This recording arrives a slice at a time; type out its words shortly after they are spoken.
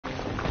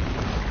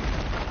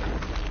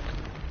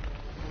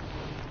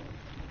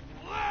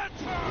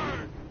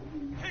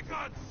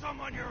Come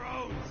on your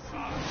own,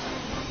 son.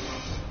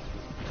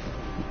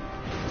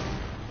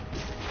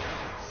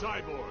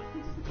 Cyborg,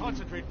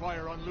 concentrate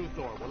fire on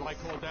Luthor while I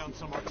call down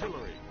some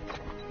artillery.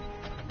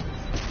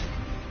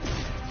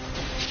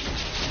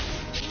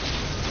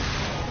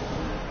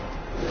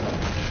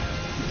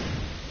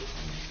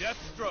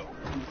 Deathstroke,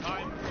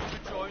 time for you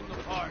to join the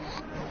party.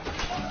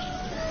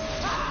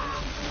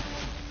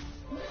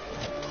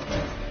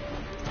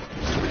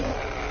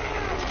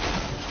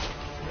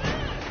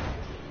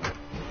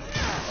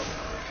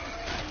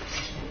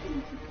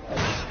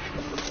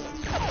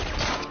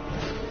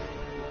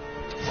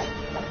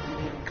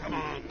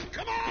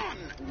 Come on!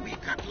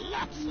 We've got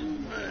lots of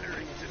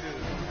murdering to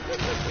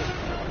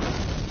do.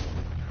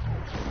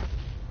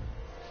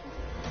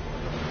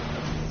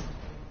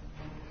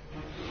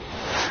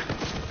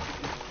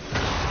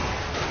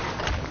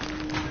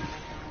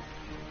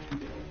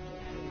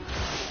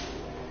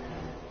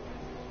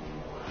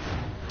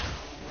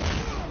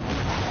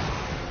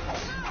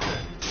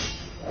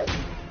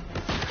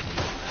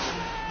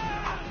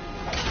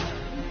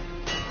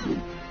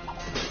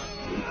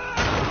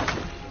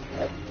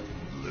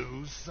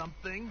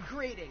 Something?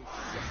 Greetings,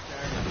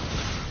 sister.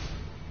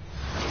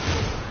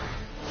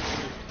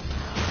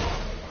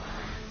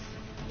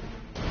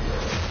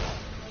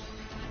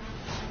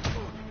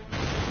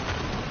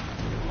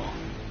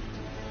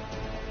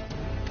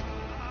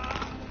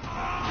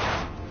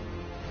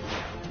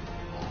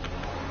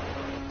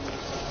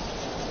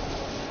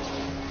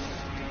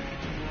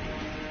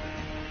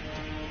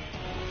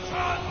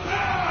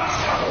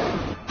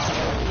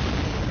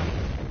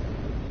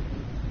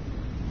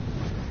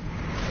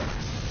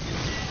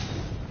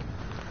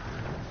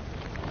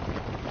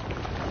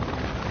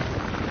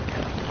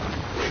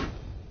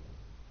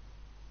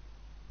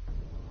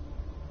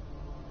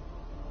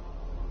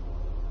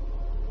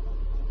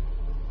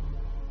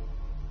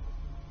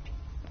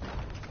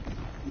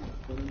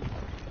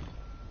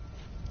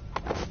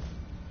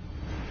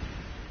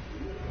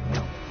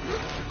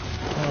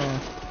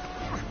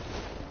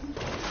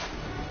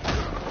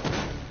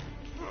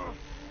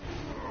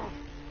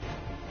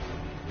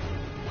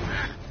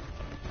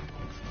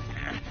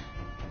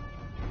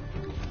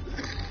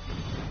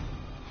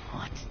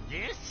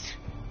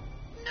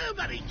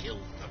 Nobody kills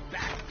the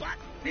bat but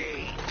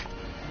me!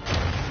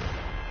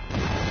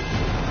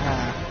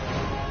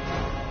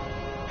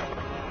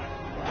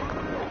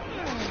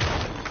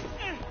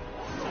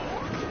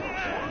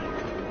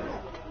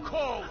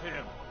 Call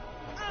him!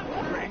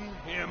 Bring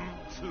him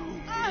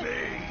to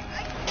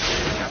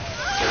me!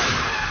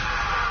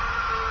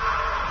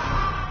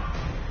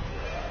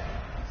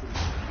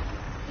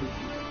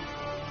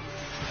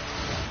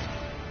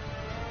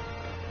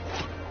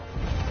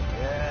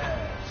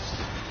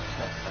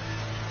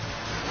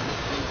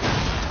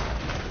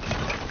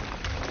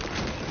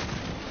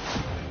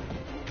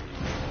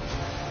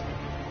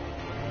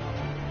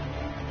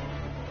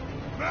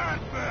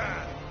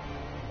 Batman!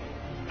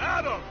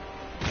 Adam!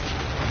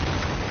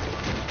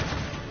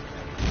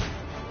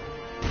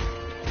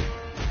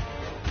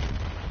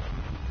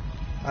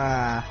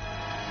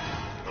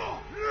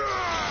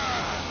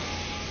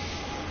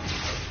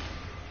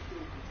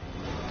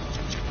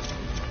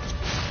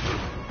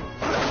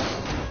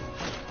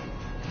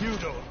 You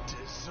don't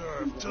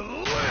deserve to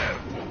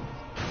live!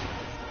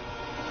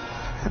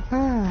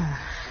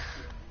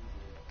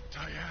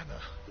 Diana.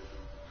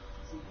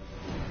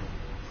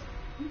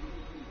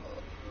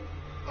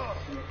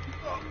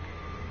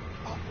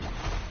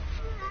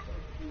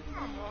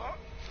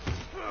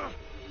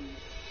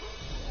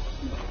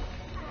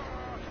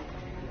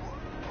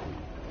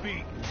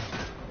 Beaten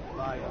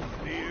by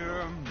a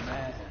mere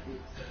man.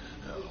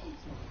 No.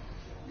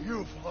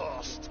 You've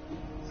lost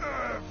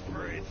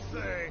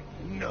everything.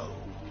 No.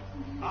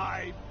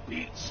 I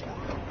beat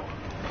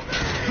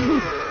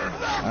you.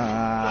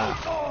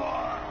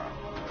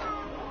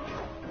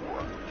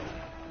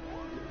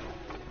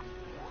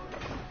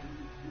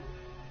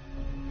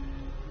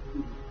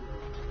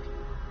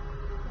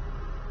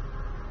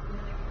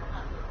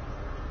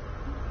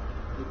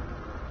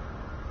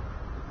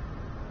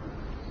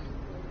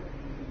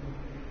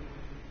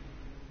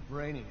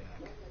 Brainiac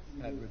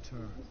had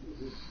returned.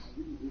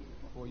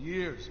 For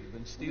years he'd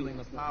been stealing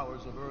the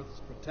powers of Earth's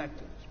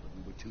protectors, but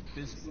we were too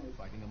busy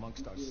fighting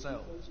amongst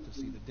ourselves to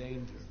see the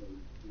danger.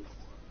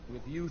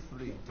 With you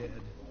three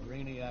dead,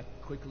 Brainiac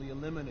quickly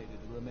eliminated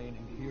the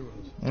remaining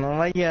heroes.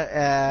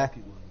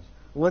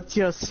 What's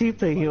your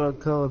superhero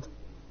code?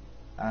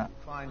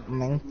 Finally,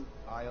 Mink.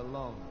 I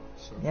alone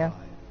survived. Yeah.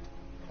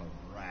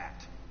 A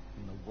rat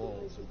in the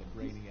walls of the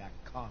Brainiac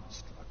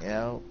construct.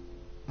 Yeah.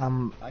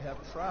 I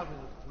have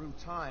traveled through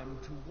time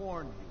to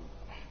warn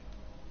you.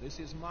 This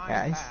is my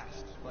Guys.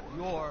 past, but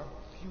your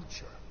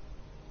future.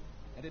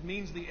 And it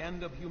means the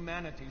end of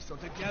humanity, so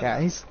together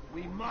Guys.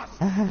 we must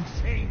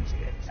change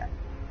it.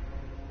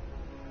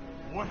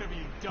 What have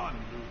you done,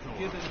 Luthor?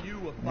 Given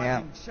you a Yeah.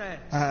 fighting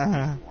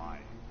chance. Why?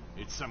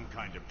 It's some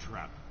kind of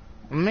trap.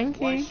 Why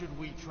Minky? should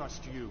we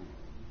trust you?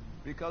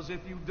 Because if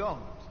you don't,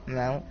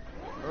 No.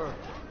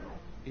 Earth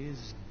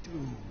is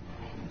doomed.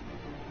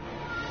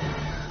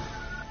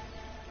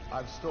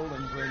 I've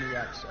stolen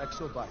Brainiac's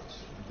exobytes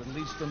and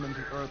released them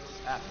into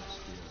Earth's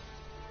atmosphere.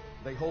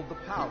 They hold the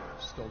powers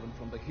stolen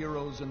from the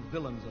heroes and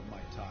villains of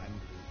my time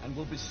and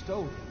will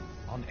bestow them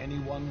on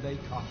anyone they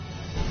conquer.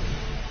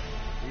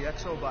 The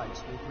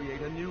exobytes will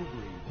create a new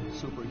breed of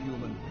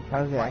superhuman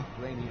to fight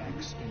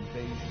Brainiac's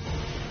invasion.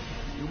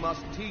 You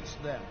must teach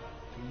them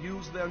to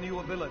use their new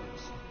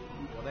abilities,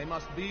 for they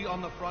must be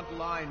on the front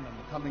line in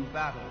the coming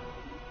battle,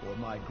 or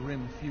my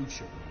grim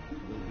future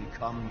will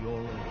become your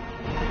own.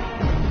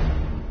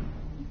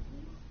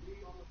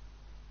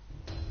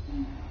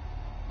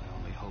 I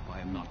only hope I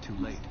am not too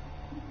late,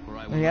 for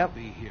I will not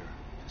be here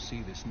to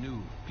see this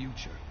new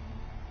future.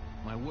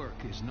 My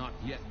work is not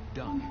yet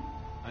done.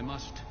 I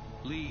must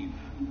leave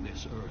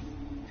this Earth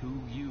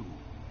to you.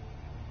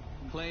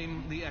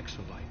 Claim the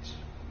exobytes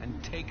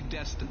and take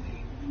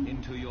destiny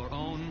into your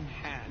own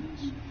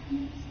hands.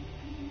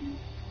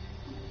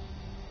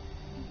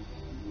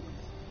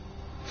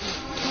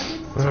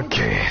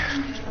 Okay.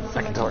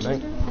 I can talk now.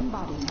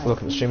 Look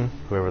at the stream,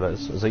 whoever that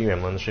is. Is that you,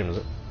 Emma, on the stream, is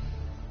it?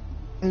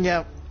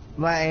 Yep,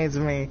 that is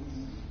me.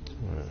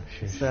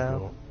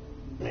 So.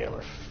 Male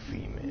or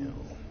female?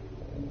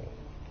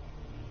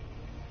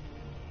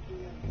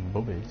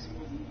 Boobies.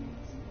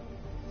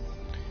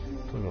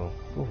 Go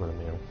for the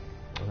male.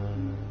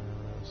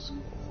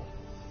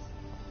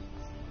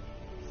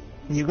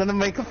 You gonna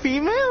make a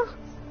female?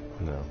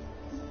 No.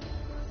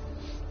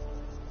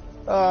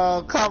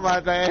 Oh, come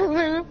on,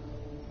 man.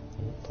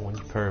 Don't want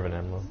you perving,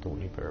 Emma. Don't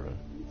want you perving.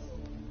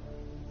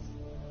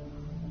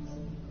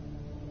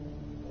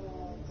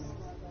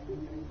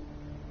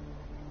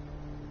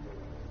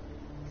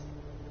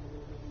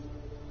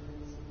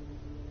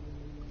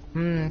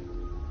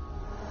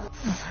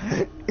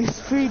 It's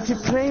free to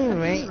play,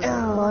 right?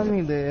 Oh, let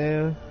me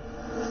do.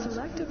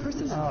 Select a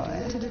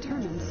personality to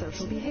determine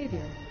social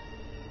behavior.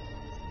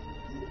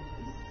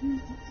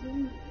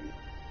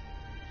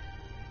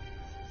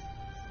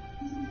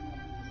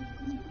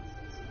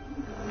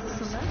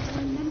 Select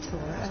a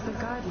mentor as a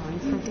guideline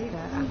for data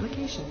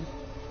application.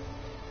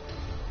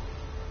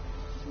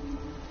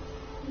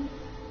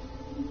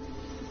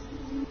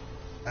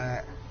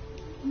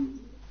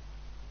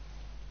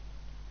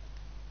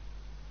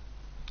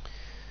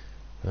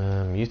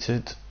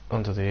 Muted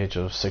under the age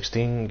of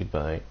 16.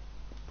 Goodbye.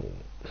 Boom.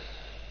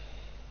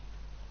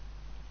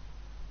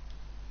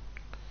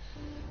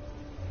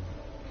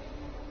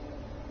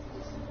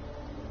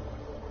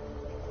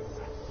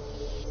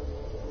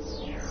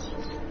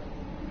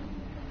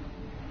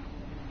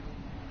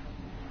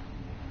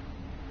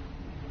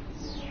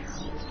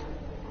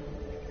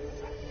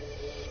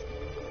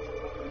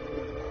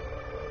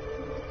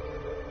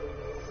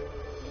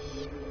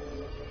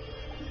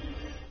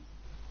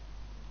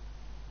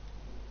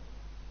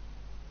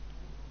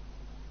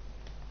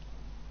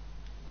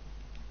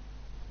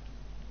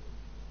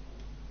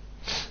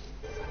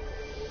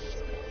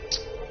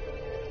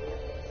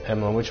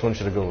 Emma, which one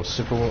should I go with?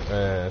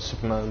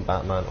 Superman,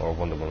 Batman, or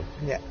Wonder Woman?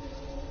 Yeah.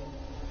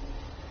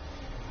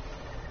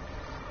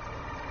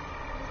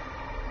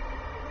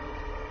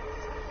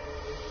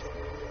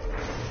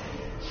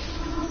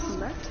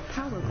 Select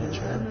power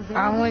group.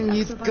 I want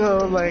you to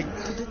go like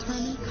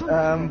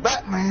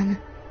Batman.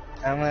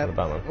 I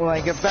want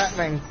like a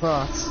Batman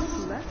cross.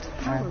 Select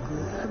power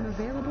group from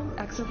available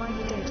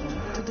exobyte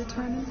data to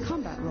determine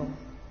combat role.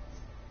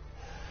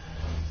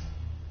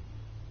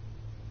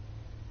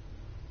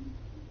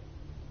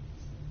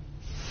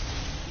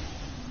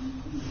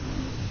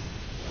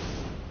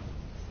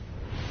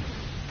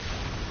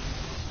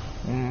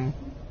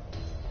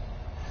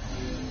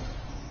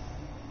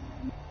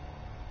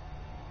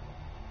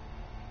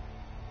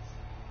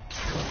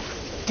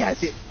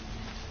 Gadget.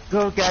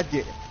 Go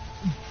Gadget.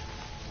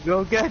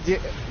 Go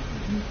Gadget.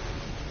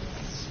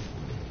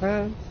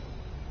 I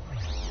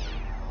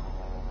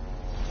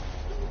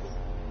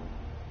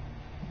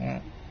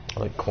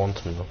like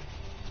Quantum though.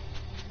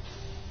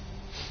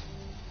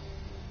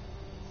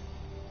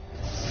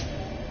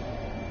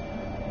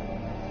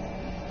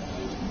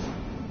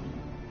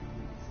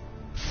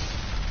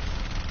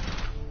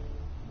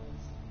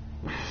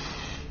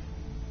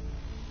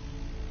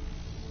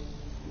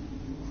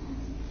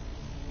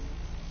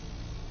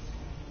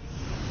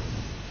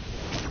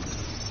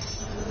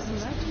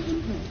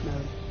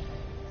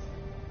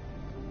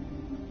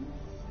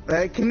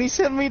 Can you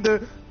send me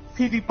the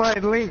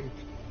PewDiePie link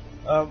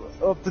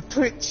of the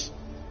Twitch?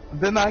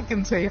 Then I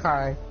can say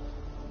hi.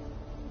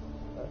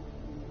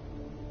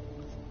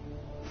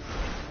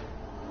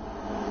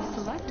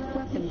 Select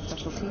weapon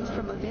specialties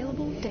from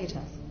available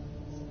data.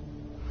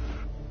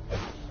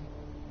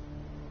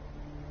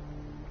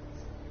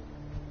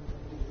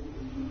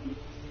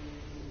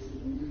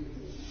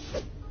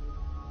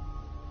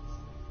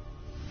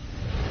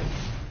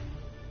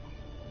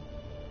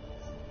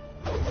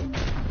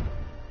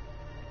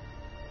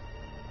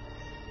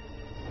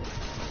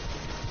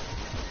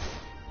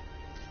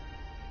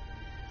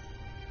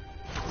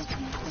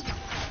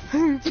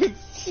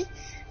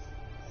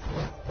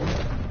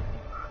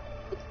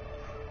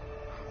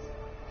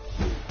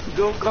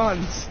 Go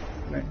guns.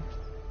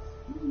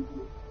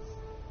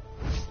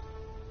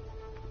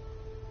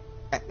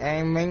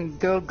 And Mink,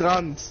 go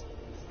guns.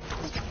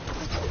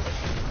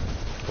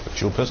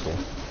 Dual pistol.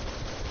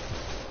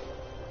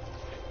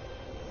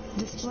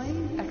 Display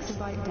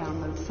exabyte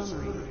download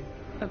summary.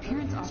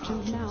 Appearance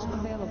options now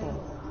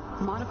available.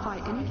 Modify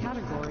any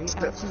category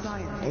as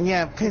desired.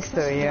 Yeah,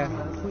 pistol, yeah.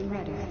 Download when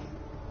ready.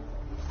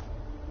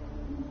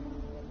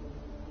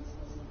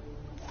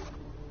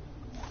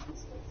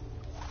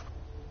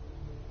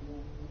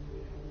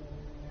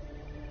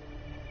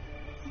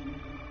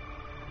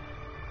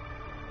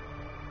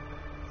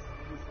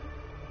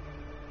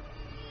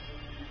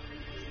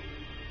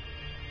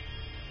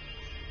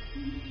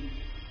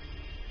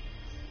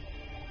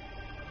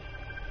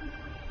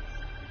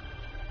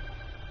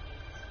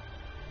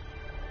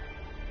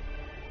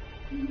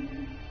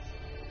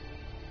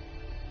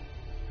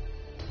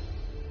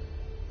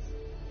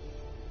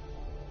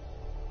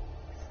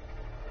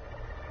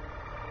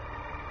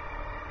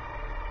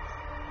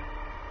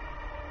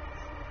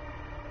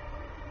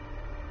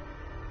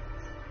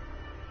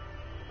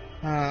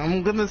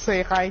 I'm gonna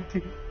say hi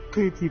to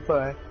Cutie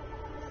Pie.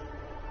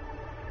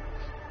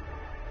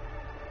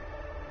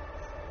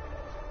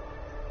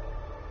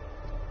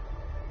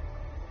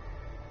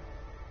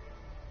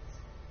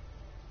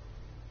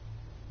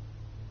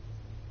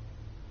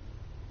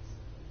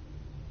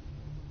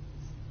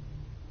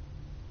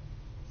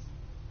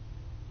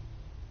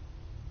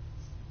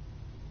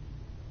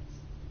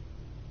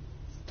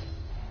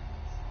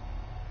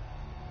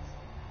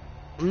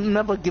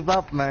 Never give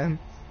up, man.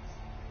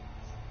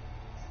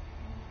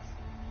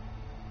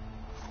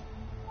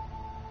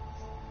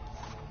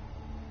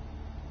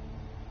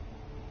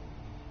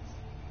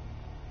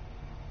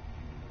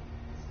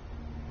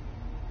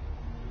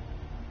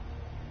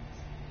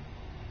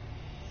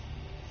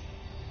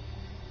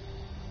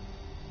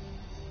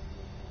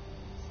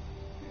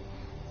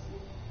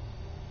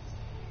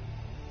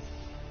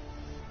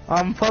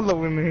 I'm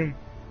following him.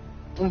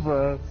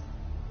 Over.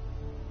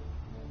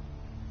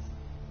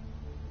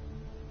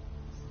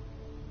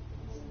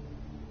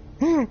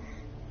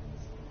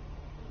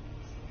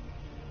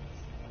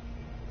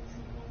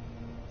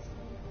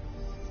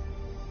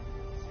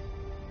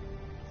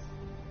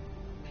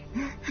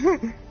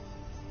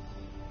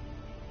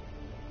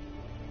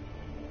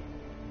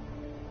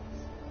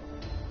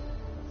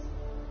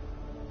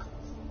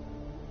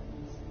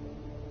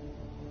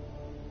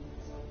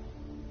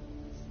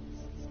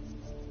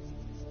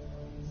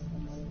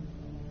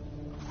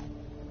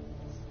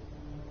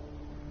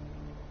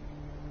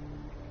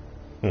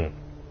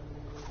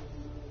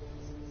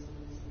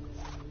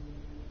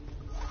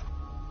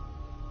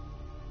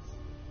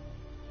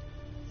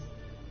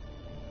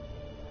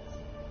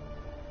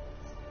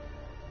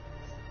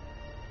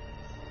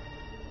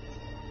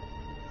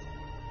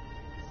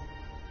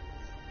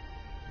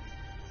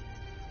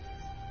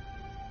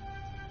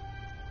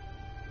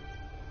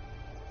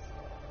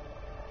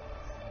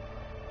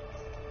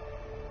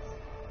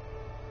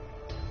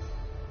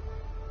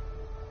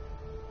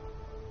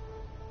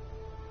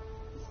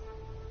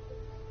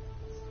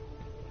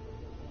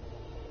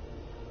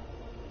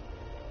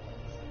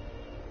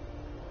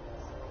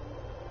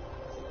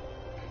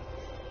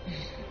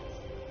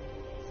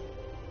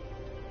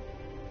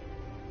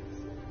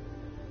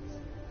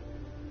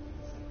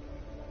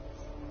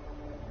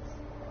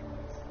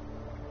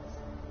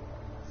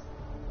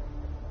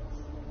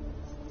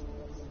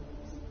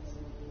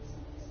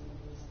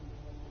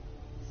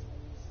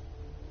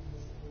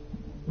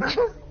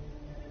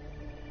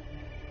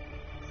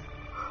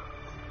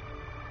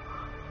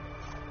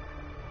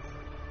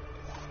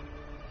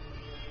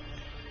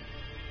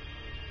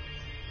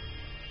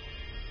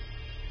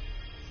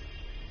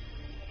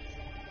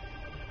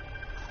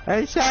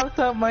 I shout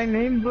out my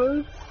name,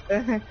 bro.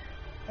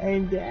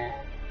 And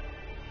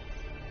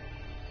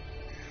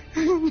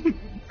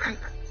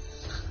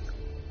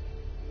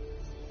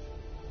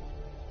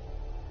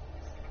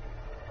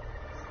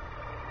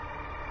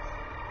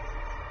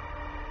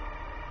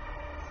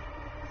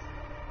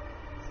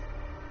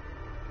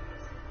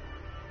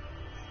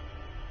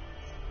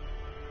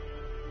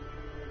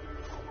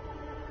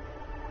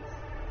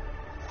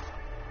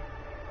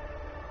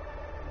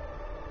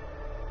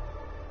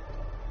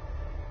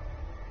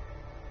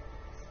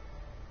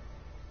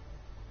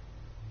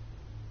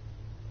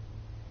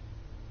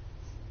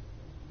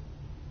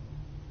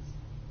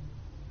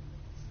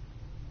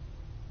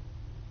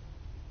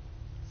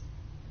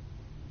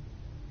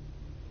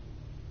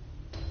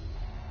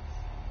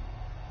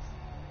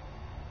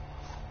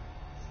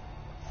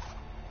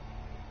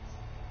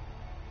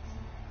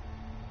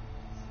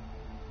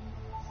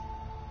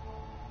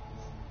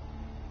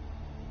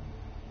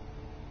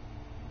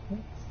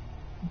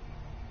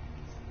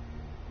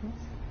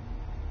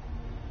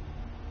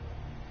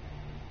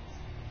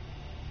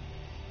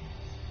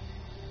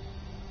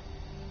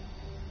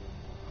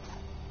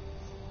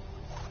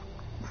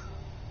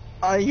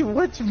you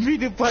watching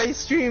PewDiePie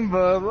stream,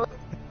 bro?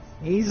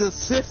 He's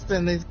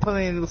assistant. He's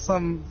putting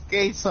some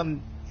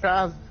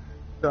trash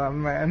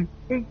down, man.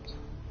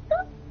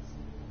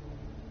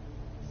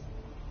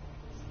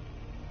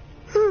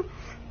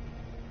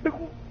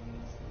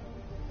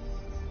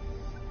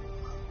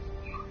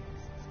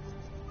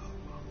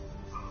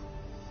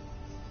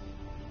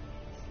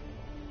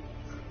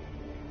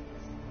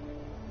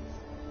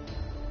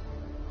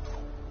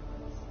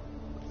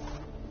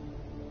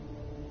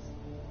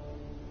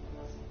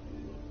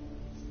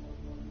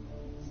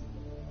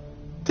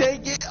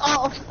 make it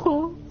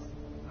awful.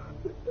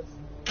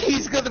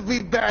 He's gonna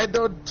be banned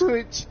on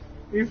Twitch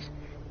if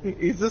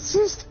he's a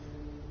sister.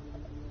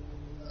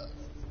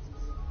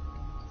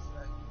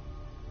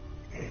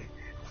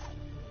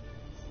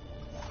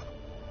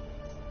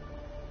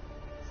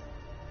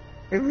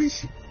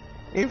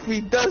 If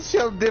he does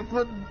show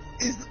different,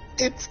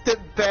 it's the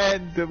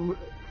band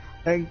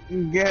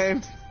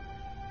again.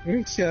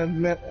 He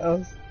should let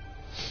us.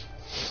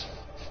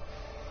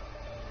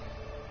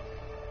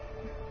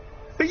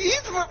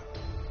 He's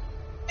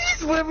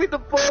wearing the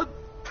ball.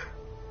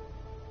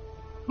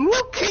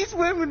 Look, he's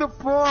wearing the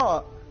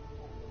ball.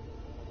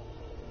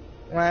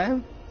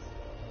 Man.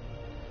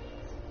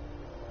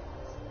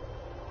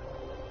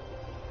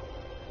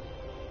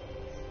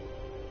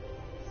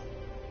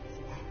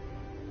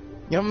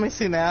 You're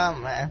missing out,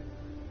 man.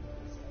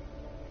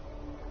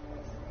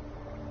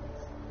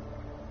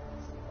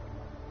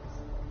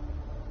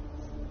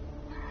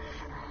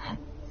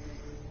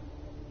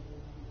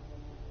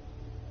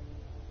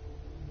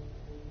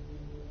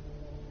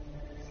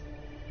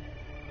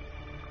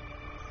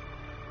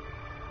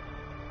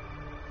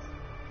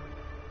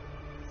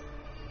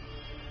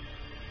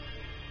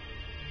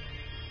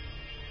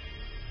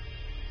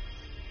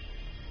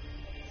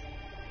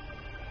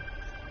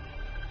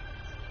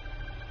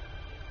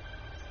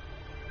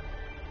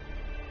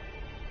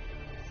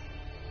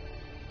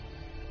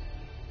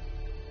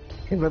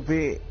 It'll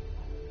be,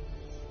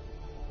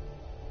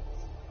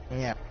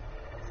 yeah.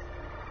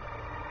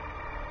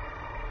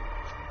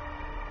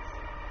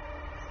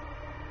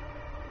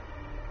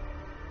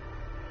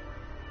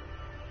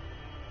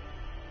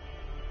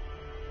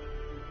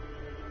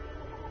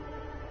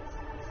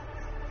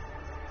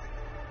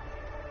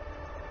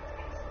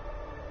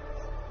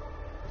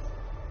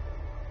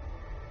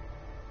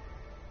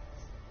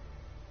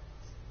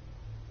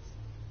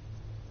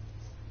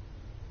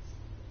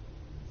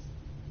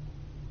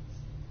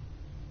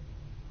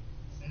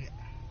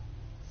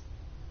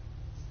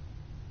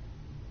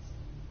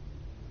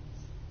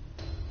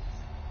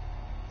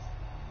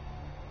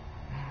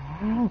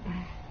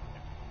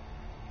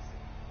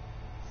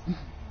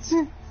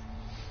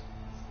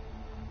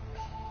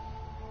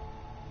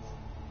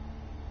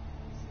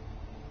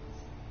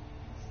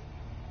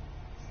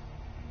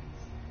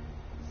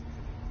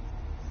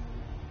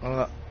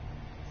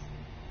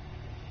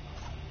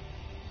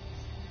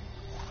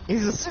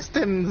 His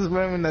assistant is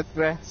wearing a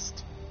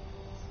vest.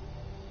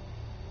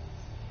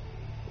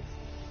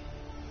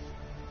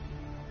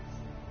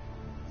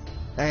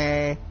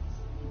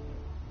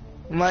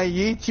 My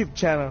YouTube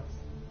channel.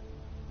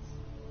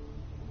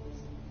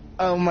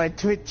 Oh, my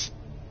Twitch.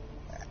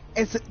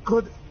 It's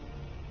called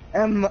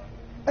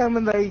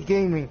MLA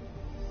Gaming.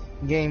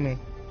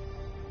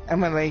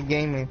 MLA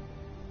Gaming.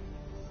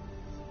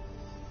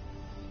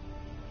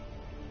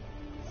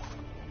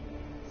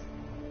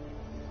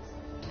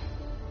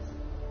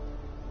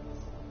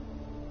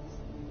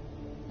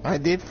 I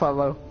did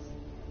follow.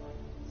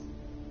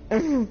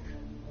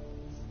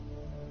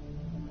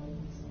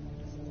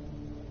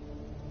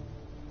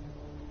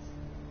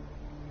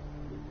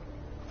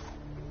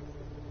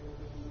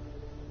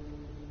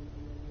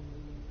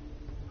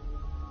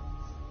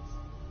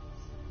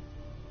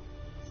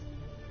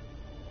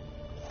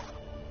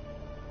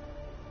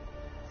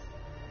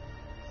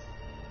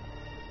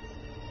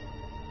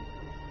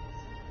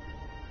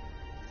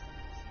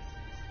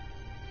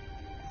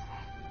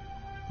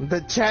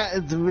 The chat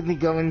is really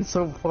going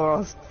so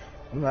fast.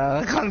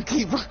 I can't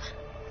keep.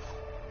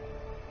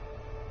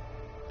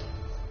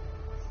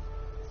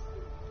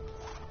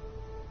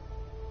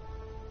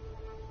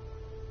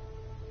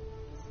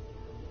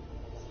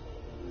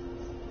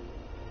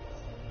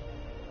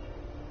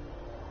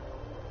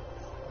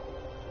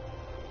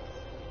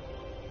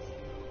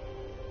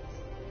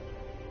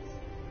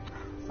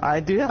 I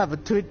do have a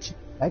Twitch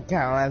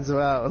account as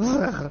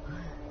well.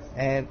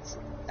 It's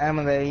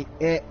Emily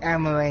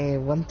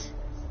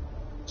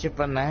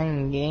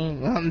 1999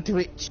 game on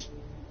Twitch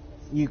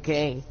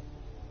UK.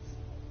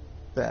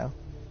 So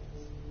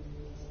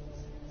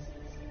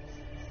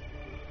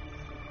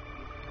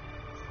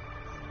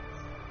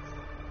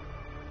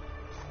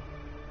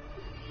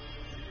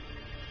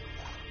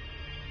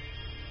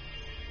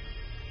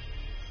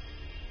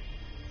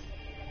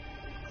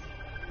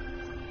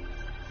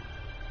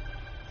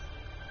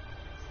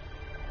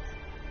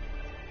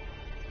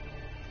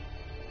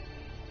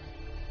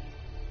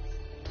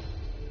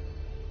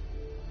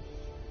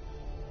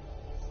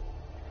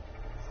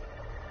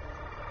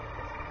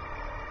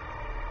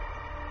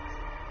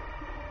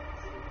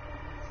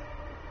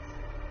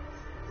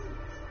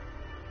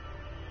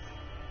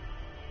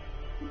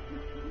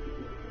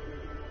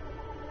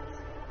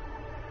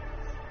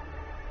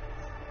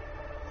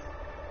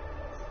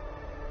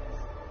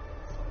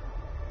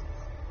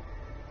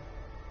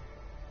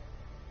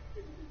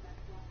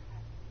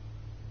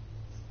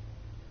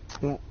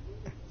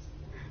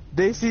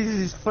this is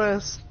his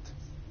first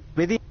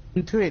video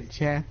on Twitch,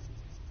 yeah?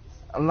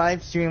 A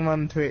live stream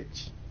on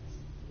Twitch.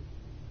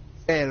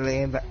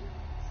 Barely, but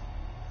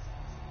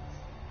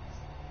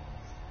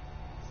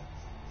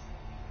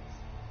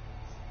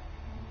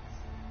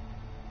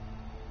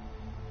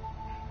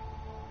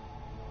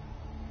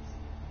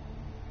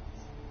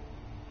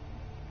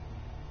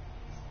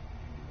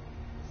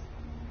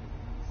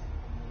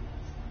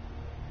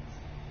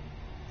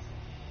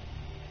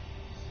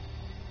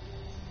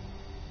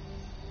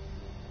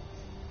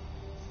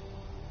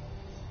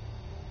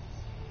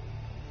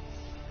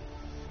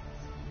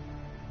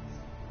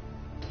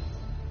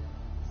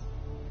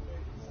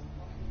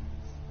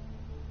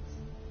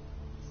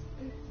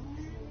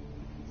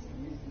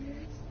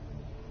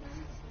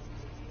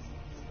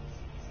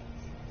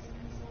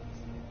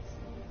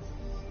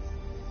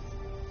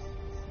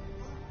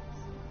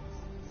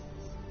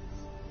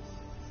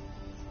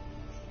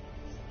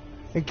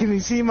Can you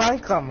see my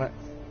comment?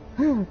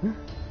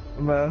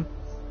 Bro.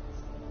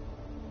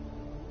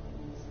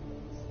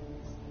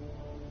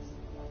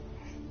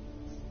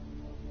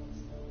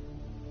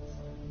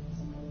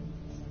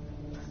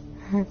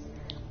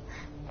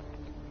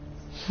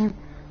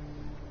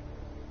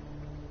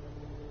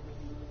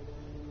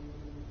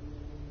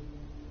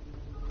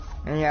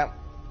 Yep.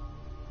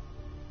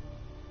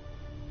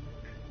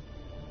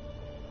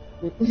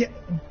 Yeah.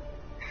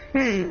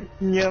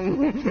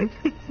 Yep.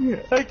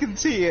 I can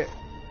see it.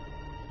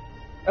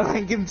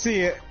 I can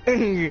see it.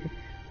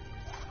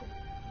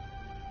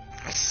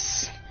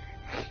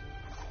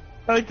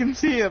 I can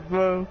see it,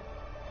 bro.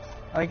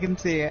 I can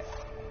see it.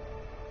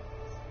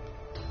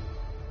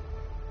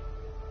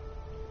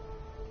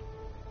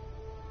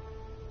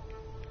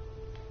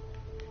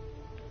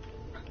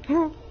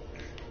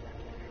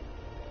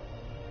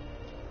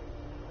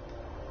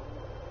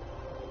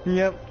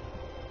 Yep.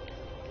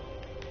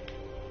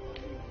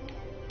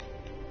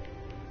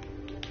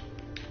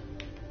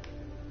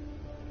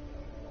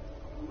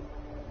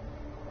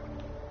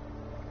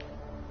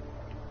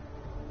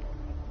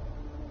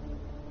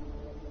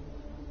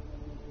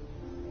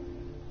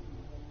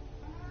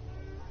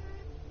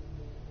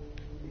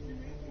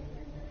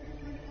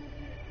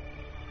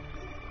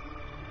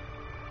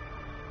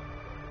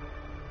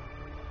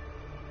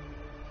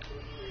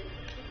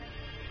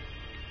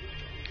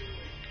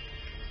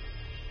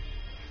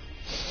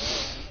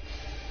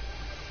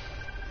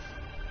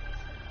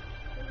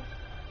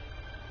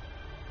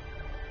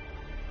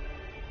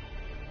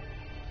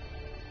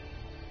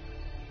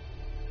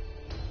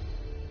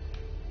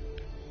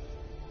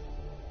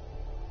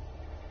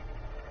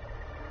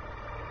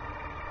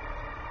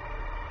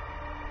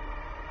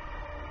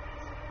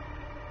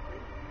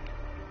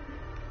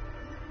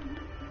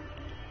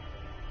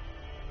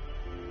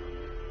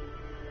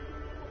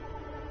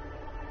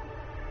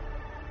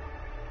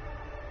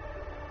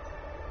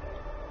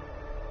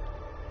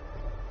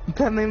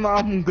 Tell my mom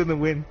I'm gonna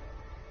win.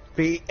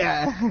 But,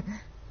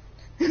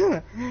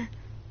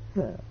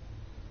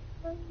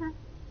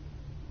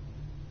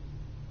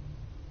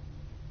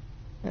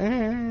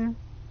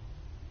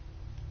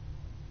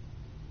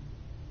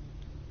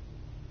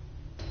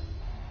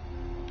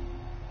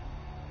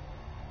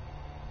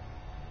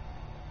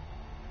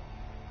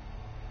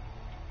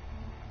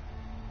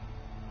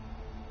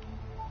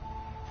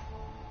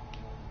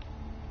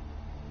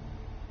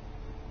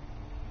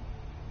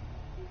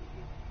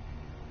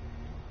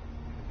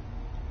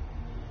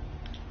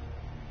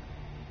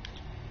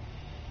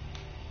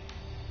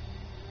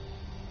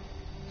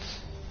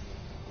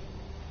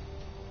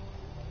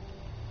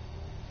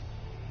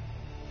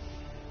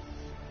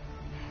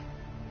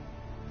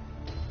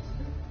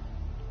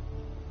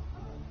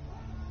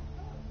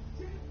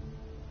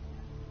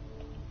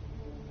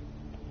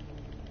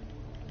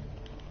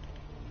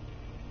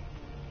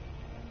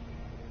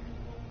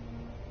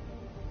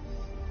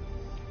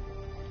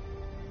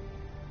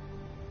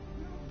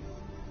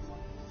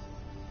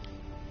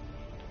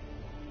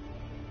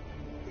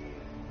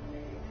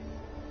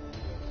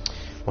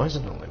 Why does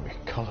it not let me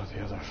colour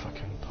the other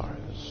fucking part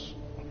of this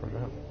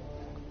program?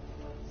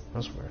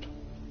 That's weird.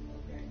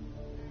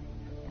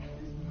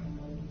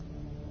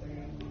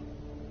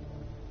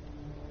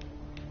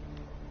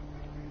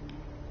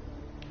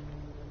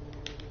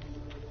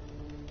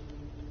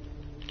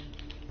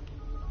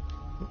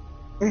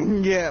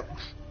 Yep.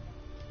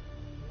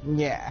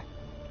 Yeah.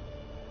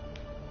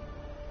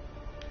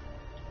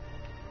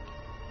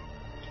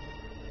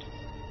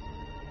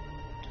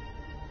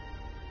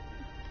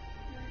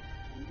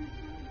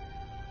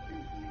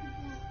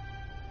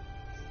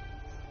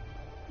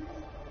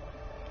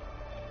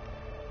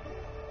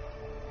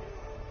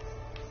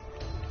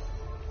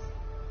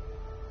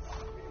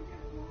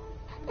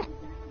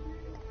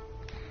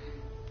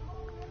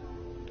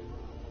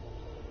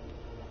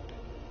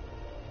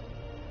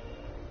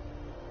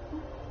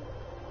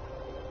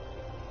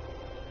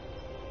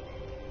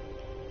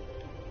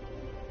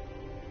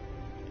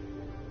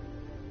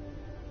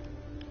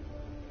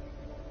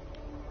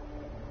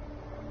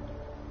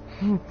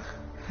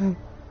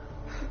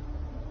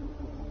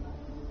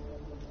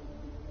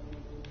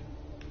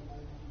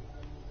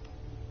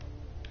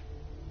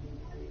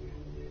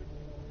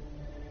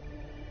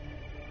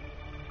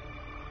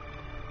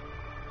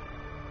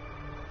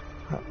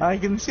 I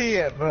can see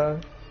it,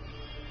 bro.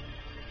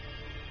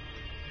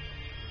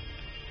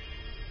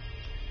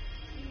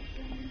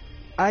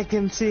 I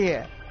can see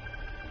it.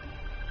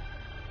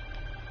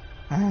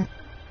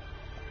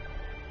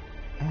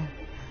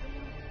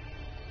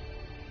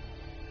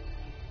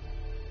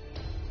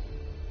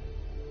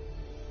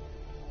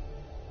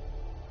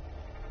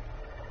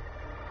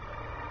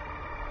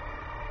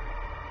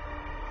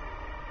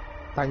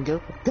 Thank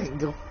you,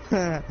 thank you.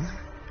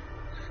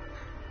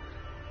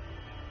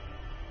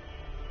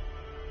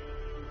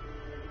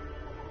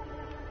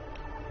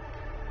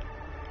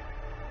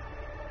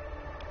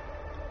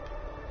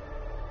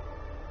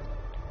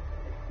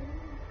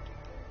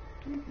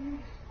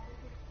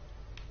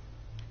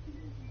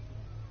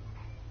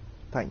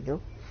 Thank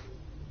you.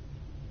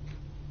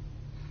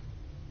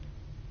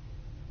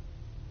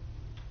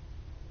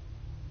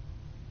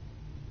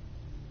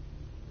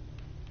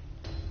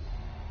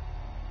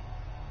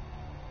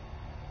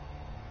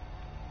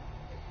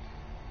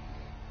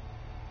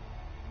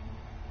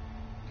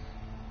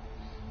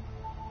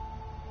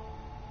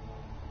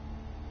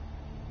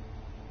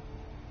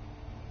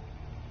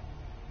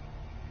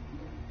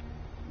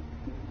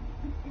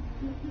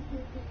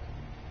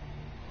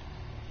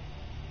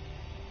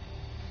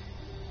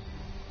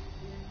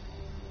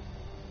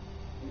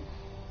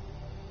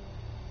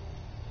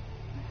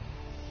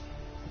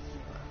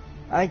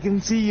 I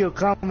can see your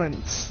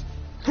comments.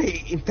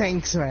 Hey,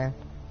 thanks, man.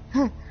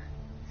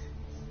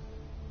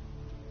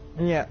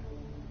 Yeah.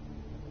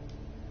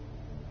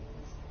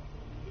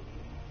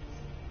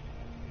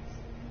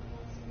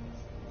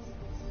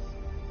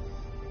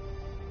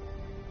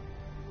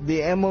 The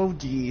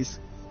emojis.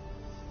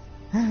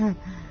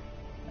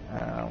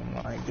 Oh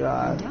my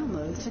god.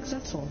 Download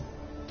successful.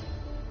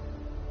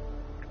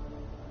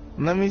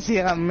 Let me see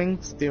how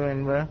Mink's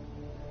doing, bro.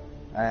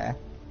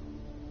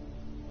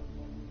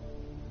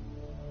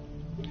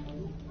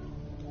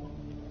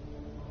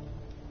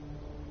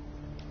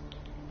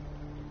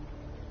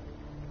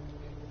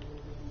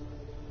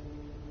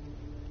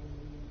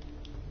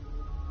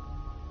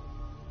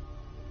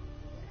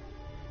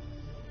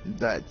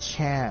 The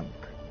champ.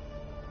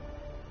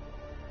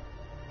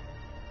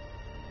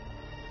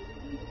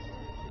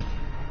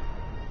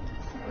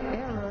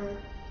 Error.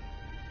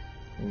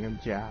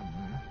 Good job,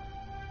 man.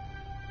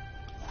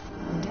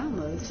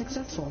 Download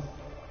successful.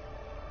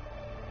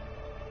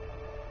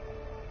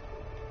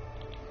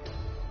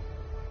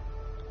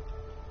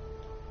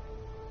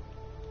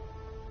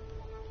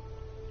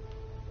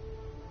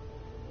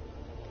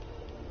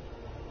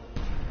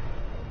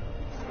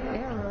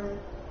 Error.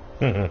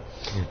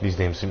 These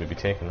names seem to be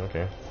taken,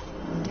 okay.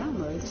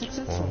 Download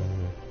successful.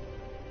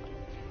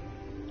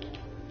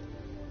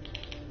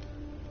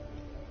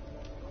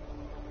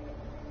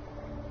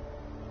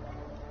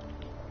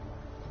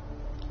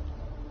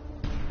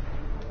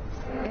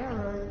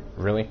 Error.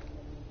 Really?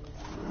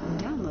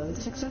 Download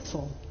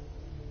successful.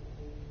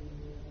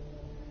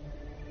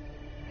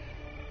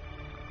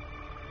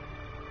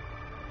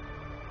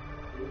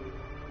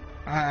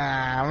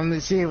 I want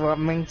to see what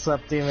Mink's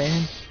up to,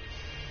 man.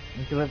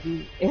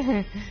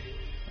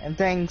 And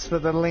thanks for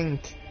the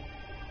link.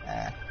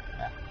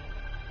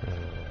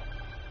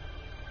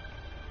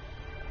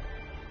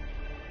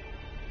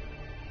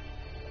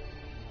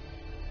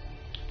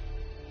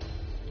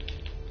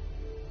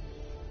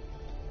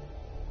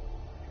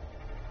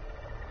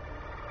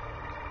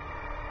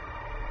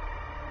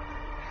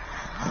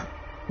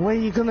 What are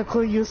you gonna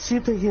call your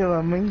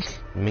superhero, Mink?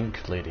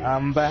 Mink lady.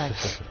 I'm back.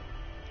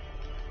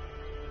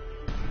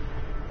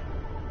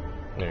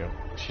 Yeah,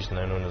 she's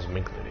now known as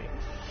Mink lady.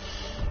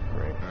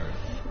 Right. Earth.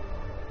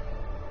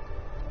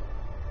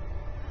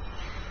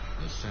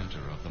 The center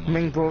of the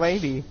Mink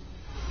lady.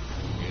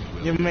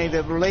 You made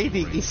a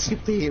lady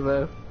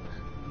superhero.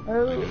 I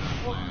do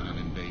not plan an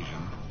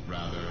invasion,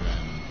 rather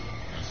an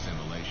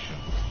assimilation.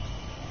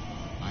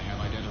 I have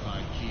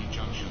identified key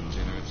junctions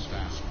in Earth's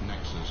vast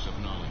nexus of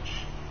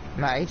knowledge.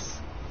 Nice.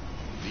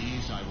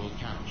 These I will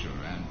capture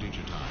and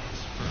digitize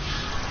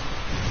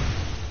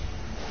first.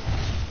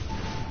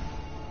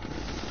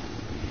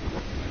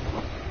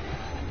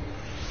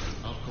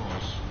 Of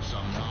course,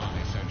 some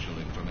non-essential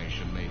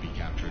information may be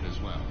captured as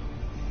well.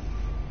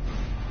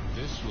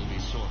 This will be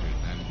sorted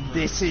and purged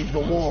This is the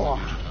once war.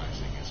 the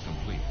digitizing is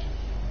complete.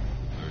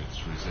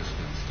 Earth's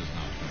resistance does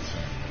not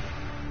concern me.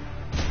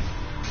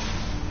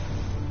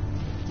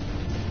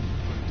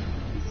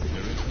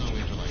 There is no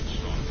intellect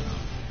strong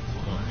enough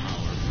or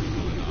power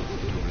brutal enough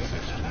to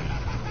resist me.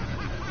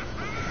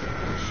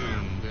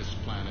 Soon this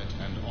planet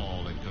and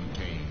all it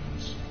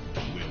contains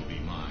will be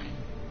mine.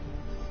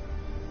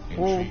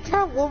 Oh, Intriguing.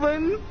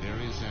 Catwoman! There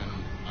is an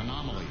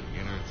anomaly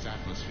in Earth's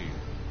atmosphere.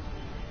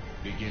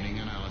 Beginning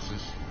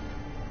analysis.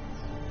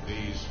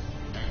 These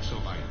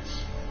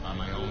exobytes are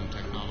my own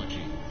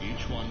technology,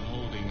 each one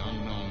holding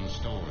unknown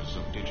stores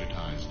of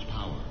digitized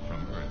power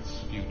from Earth's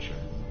future.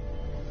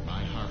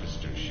 My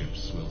harvester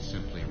ships will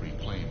simply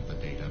reclaim the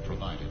data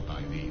provided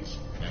by these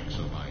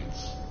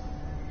exobytes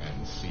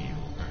and seal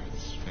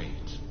Earth's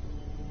fate.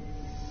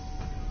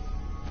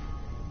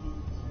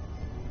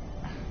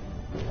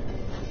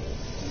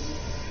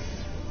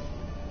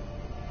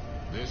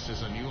 This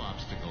is a new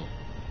obstacle.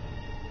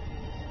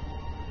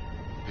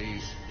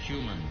 These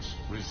humans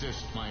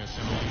resist my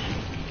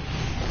assimilation.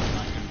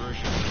 My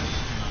conversion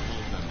cannot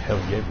hold them. Hell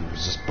yeah, we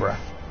resist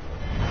breath.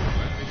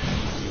 Let the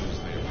humans use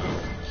their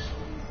powers.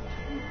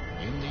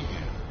 In the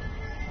end,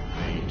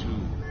 they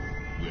too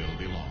will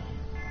belong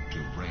to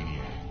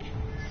Brainiac.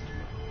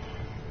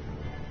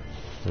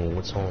 Well,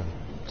 what's on?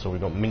 So we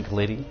got Mink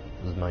Lady,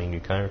 this is my new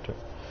character.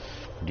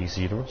 DC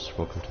Universe,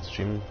 welcome to the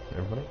stream,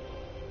 everybody.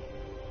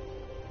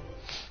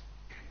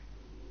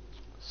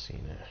 Let's see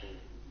now.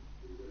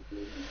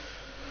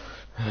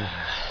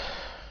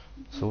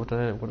 So what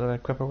did I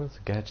equip her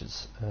with?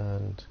 Gadgets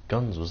and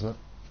guns, wasn't it?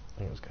 I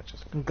think it was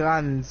gadgets.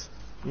 Guns.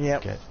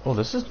 Yep. Oh,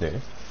 this is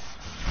new.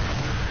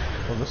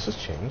 Oh, this has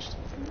changed.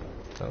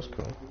 That was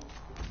cool.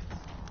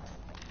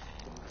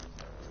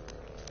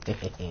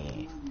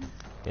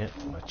 Yeah,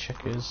 my chick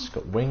has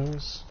got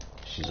wings.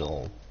 She's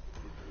all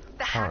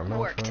The hack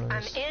worked. I'm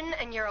paramilitarized. in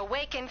and you're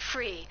awake and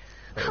free.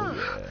 Oh,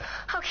 Whew.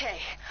 yeah. Okay,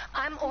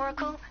 I'm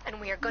Oracle and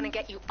we are gonna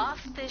get you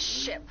off this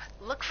ship.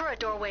 Look for a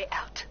doorway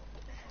out.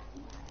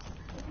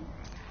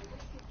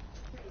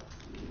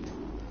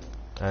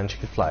 And she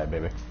could fly,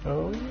 baby.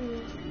 Oh, yeah.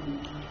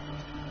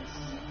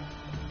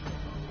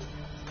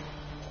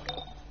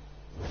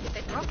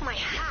 They broke my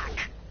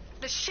hack.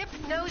 The ship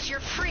knows you're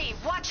free.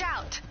 Watch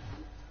out.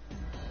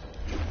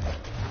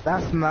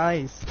 That's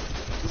nice.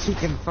 She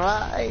can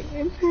fly.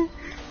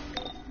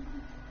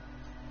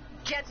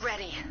 Get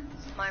ready.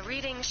 My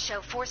readings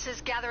show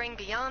forces gathering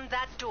beyond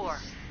that door.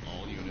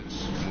 All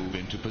units move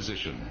into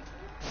position.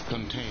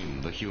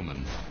 Contain the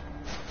human.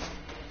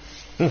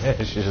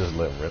 She just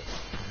let him rip.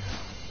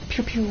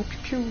 Pew pew pew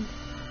pew.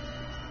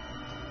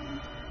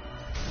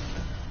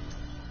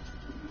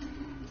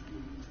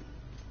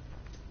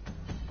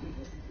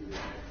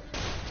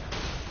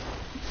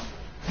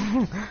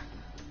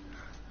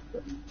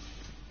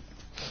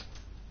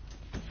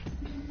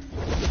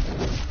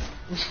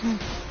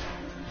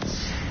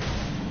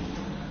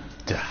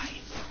 Die.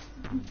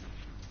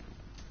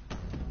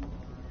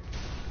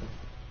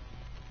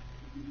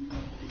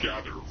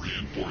 Gather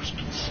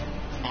reinforcements.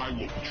 I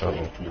will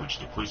patrol towards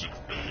the prisoner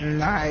bay.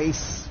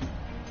 Nice.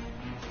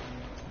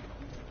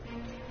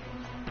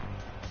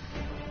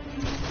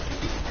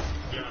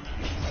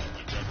 Damage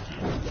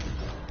detected.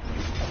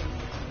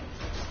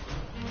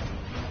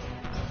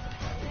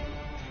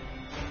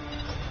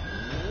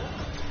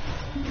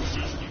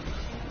 System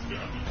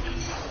damage.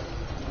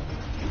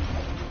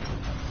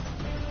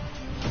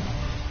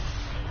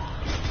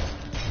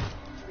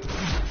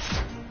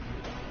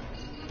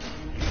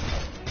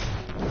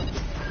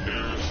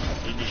 There's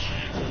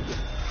initiated.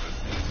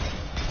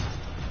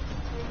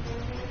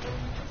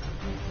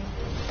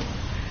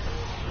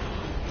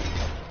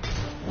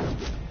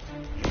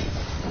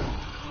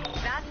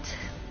 That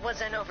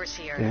was an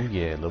overseer. Oh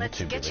yeah, level Let's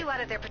 2, get baby. you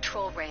out of their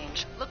patrol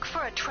range. Look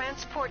for a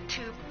transport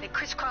tube that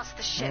crisscross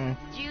the ship.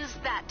 Use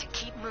that to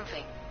keep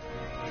moving.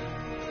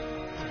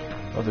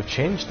 Oh, they've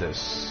changed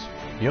this.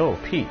 Yo,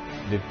 Pete,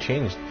 they've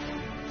changed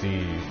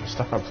the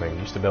stuff I'm playing.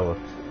 Used to be able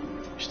to,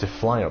 used to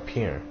fly up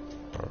here.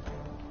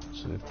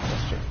 So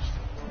that's changed.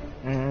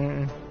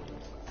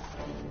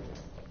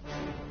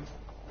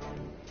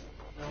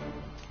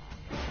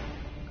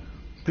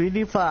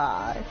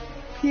 Beautify.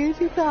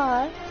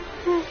 Beautify.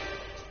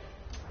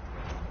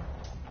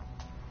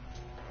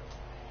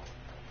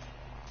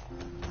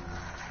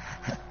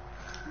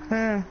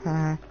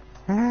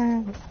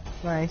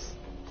 Nice.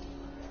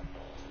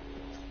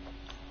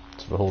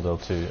 So we hold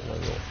L2 and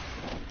then go.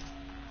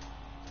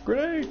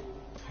 Grenade!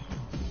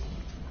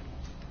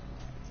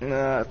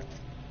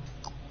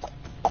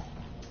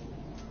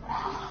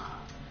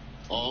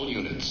 All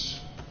units.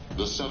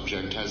 The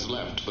subject has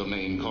left the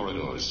main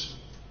corridors.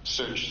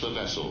 Search the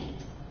vessel.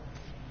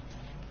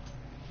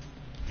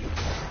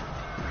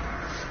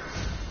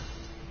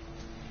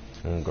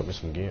 Got me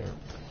some gear.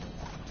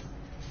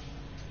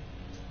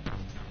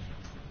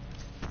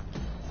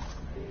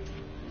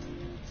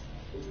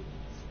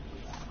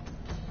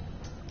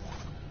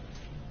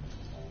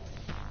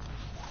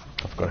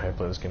 I forgot how to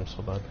play this game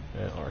so bad.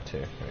 Yeah, R2,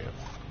 there we go.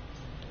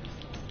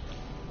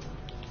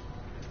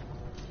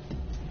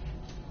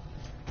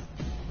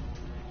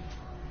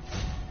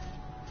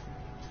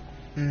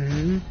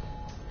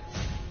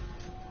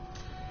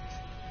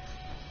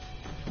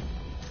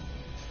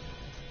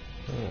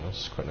 This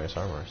is quite nice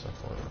armor and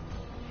stuff like that.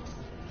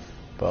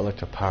 But I like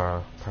the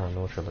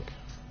paramilitary look,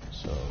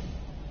 so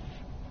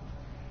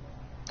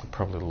I'll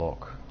probably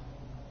lock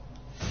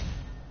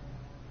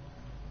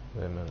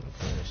them in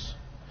place.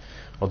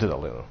 I'll do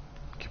that later.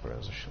 Keep her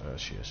as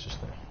she is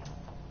just now.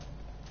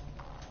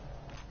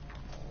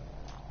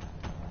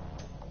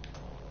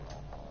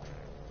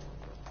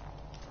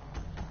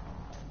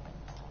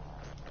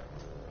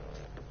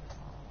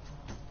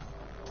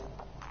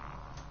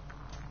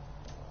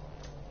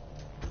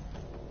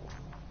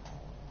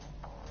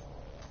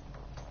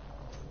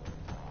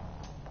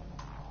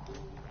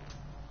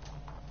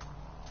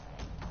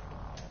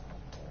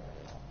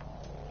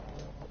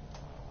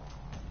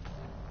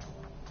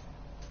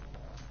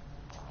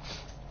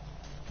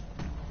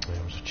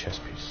 There's a chess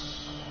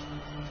piece.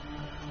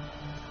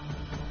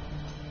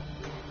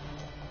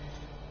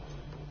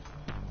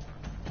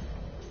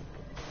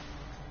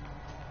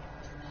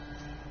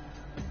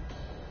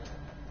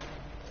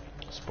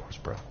 Sports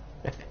bra.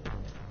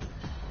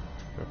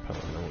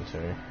 Repellent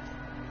military.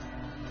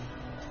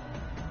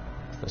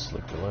 This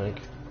looked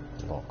like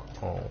lock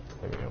all.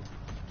 There we go.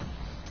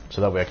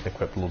 So that way I can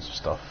equip loads of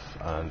stuff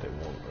and it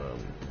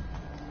won't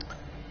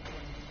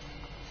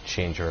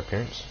change her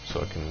appearance.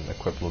 So I can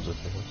equip loads of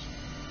things.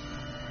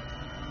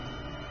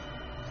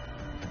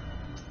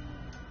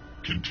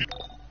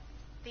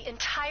 The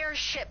entire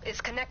ship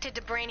is connected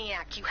to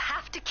Brainiac. You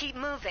have to keep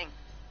moving.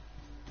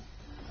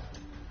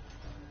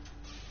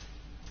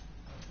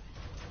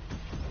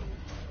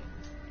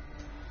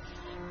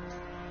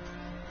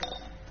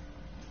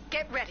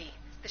 Get ready.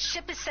 The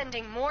ship is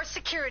sending more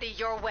security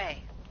your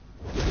way.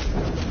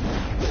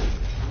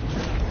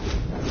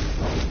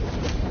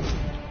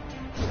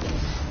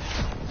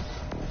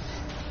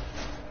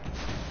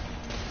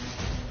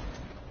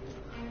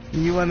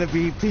 You wanna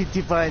be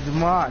PT by the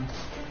mod.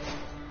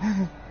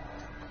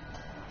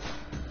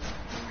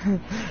 I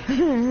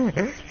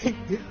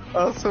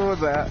saw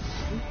that.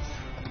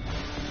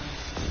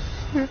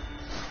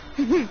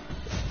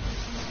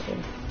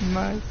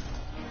 Nice.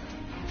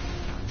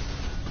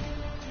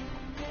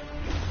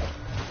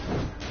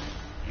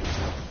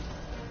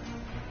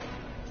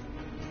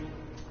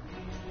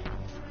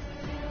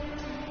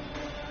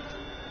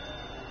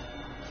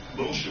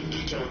 Motion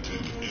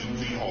detected in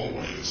the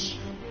hallways.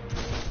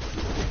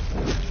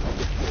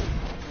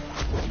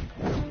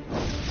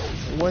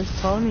 Where's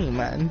Tony,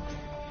 man?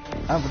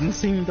 I haven't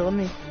seen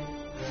Tony.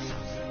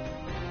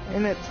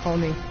 Ain't it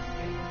Tony?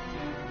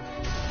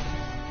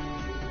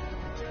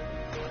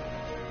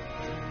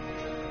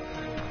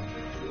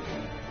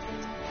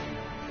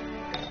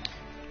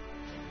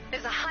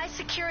 There's a high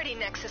security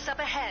nexus up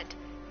ahead.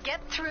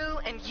 Get through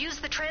and use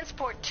the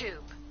transport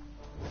tube.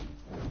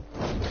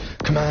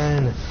 Come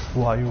on,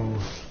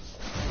 wild.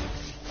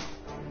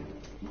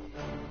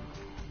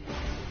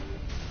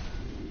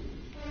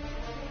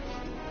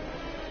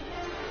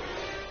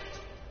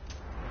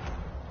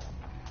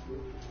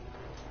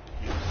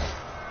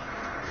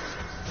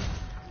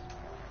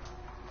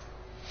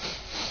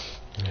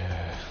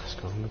 Yeah, let's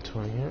go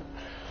inventory it.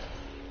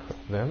 Put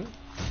them.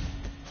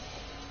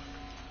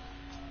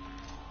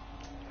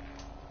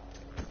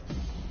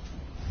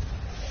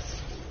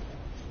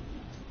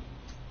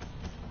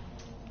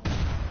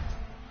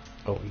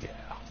 Oh yeah.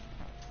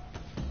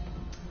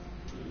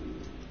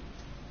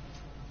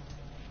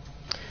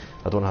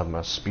 I don't have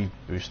my speed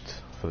boost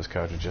for this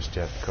character just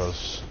yet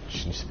because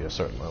she needs to be a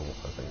certain level,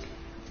 I think.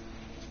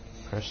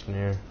 Press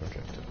near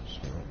objectives.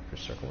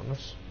 Press circle on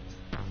this.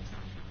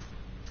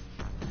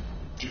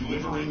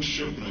 Delivering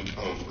shipment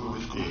of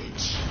Earth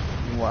goods.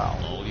 Wow.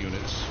 All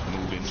units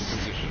move into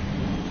position.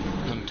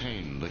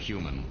 Contain the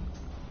human.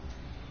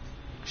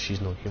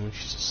 She's no human,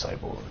 she's a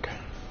cyborg.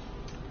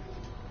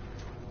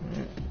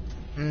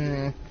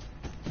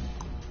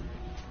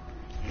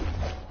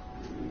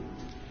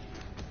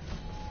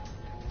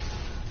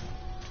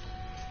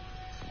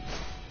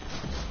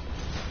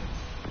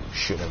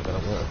 Shoot him, but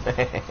I'm not.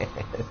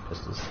 This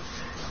is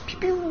pew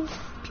pew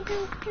pew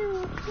pew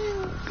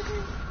pew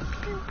pew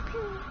pew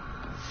pew.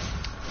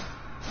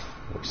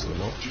 Looks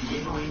them up.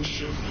 Delivering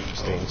shipment.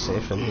 Staying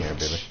safe in the air,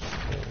 baby.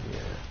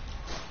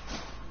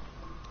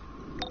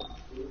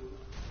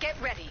 Get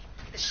ready.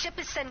 The ship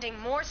is sending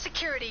more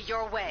security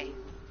your way.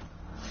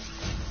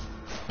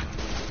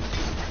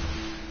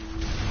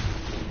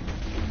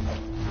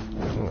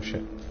 Oh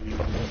shit.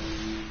 Fuck me.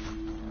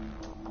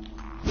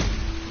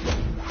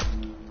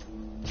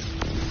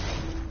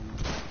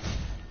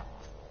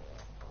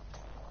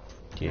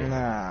 Yeah.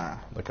 Nah.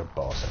 Like a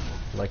boss.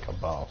 Like a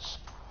boss.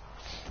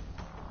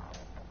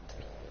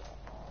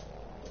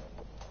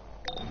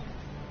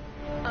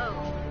 Oh.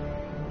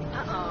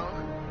 Uh-oh.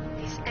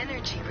 These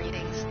energy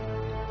readings.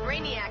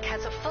 Brainiac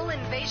has a full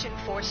invasion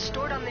force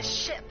stored on this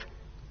ship.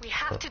 We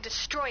have to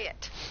destroy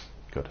it.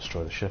 Go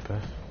destroy the ship, eh?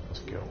 Let's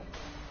go.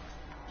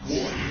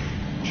 Warning.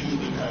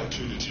 Human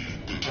activity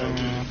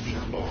detected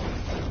nearby.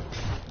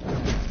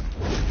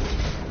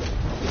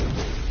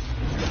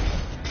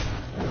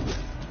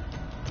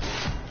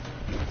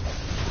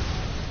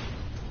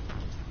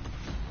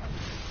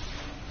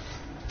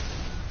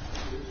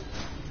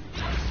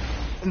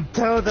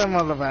 Tell them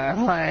all about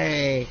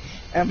it.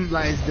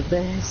 Embla's the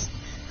best.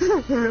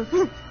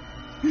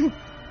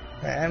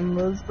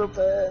 Embla's the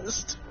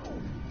best.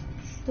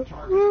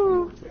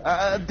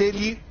 I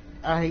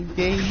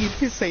dare you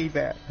to say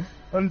that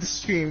on the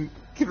stream.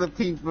 Give the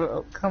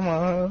people, come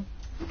on.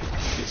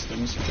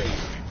 Systems failing.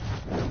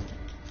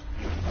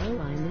 Oh,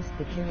 I missed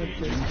the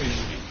character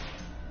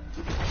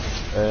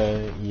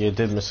stream. You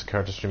did miss the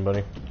character stream,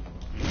 buddy.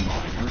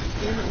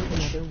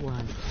 Another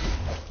one.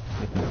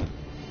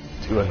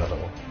 Do another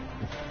one.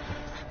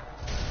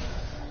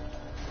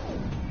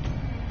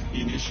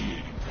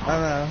 Initiating. I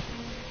know.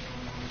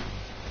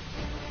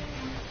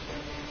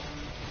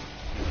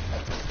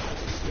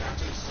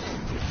 Status.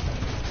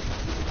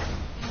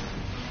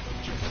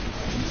 Objective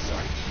in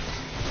sight.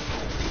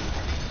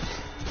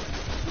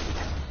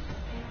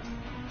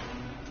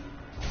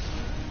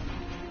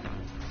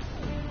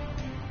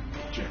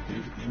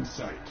 Objective in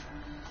sight.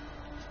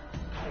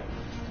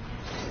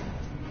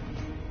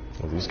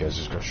 Well, these guys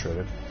just got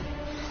shredded.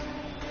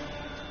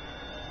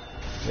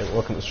 Yeah,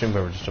 welcome to the stream,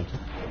 whoever just jumped in.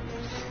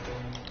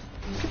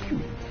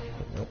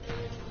 Nope.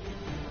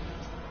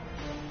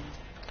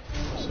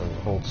 So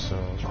hold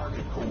cell.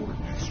 Target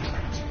coordinates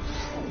transfer.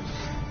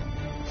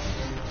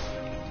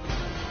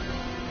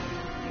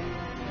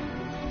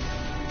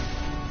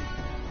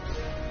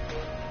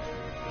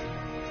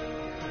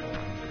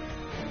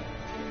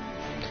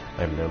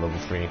 I'm there, level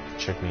 3.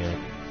 Check me out.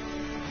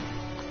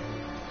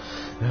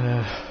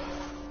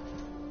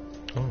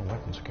 Oh,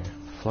 weapons, okay.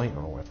 Flight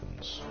or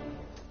weapons?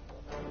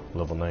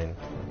 Level 9,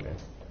 okay.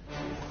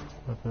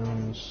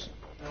 Weapons.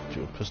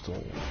 Dual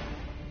pistol.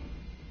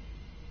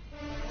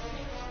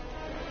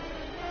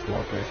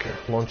 Lawbreaker.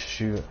 Launches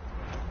you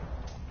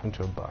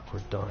into a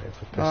backward dive.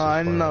 Oh,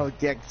 I know,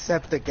 the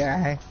accept the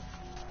guy.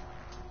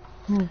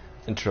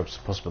 Interrupts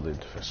the possibility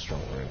to face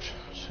strong range.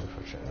 So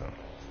for check out.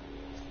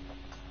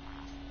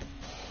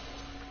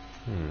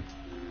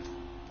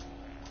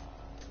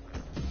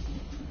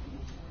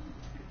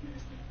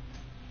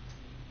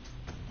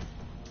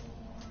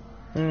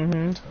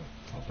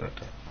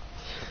 Lawbreaker.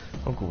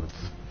 I'll go with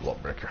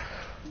Lawbreaker.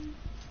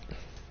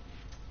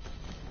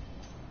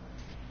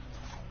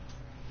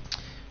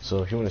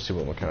 So if you want to see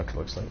what my character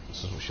looks like,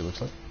 this is what she looks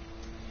like.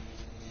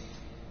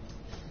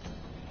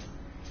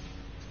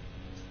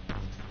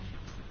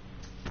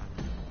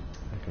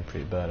 Looking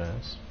pretty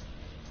badass.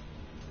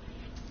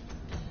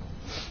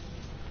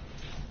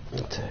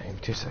 Give me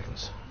 2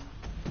 seconds.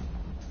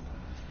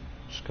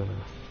 Just gonna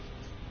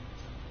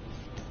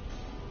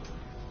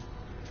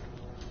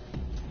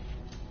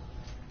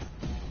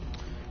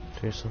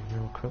do something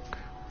real quick.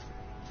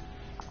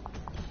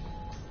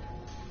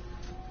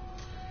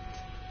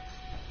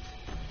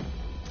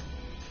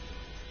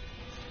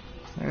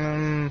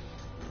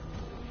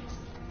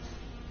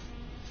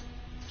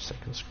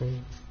 Second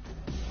screen.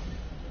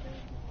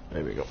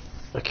 There we go.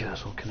 Okay,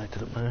 that's all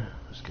connected up now.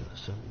 Let's get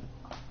this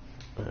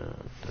in.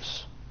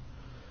 This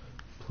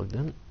plugged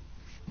in.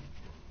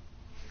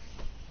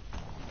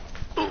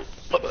 Oh,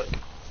 my back.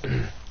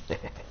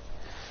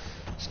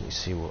 Just need to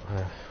see what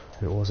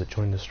who it was that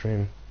joined the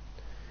stream.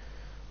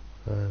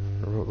 I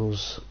wrote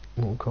those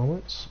little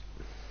comments.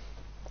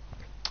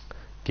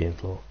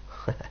 Gameflow.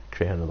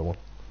 Create another one.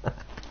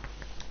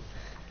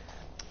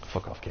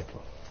 Fuck off,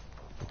 Gameflow.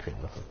 I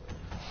create nothing.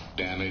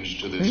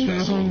 Damage to this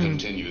vessel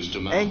continues to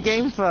mount. And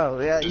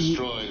Gameflow, yeah.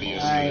 Destroy the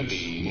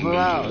Astridi in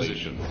wow.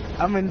 position.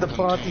 I'm in the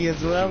party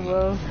as well,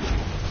 bro.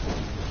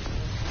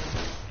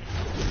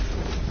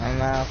 I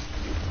know.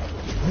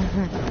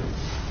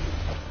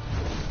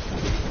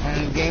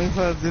 And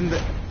Gameflow's in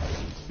the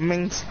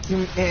Minks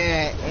in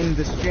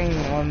the stream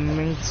on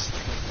Minks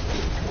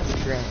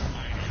stream.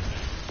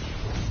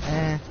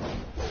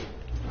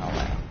 Oh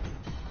wow.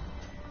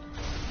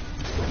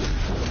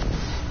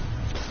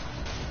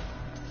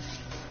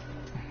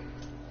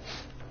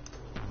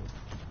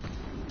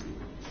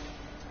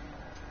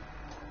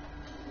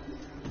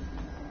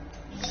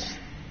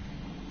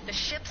 The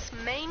ship's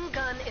main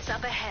gun is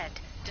up ahead.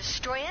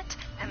 Destroy it,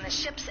 and the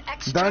ship's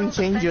external Don't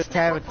change your defense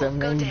character, network will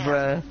go man, down.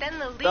 bro. Then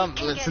the lead Don't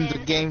can listen get to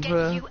in game, and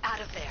bro. get you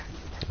out of there.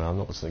 No, I'm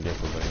not listening to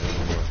Gameflow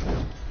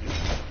anymore.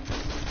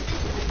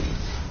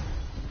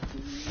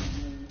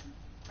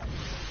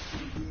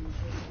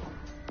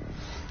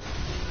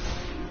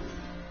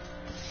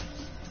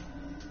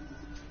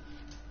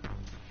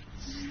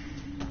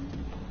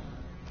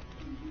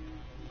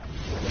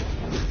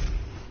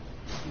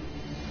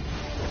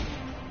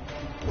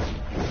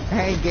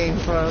 Hey,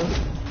 Gameflow.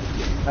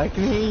 I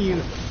can hear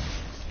you.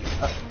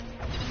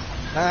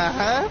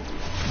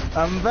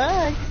 I'm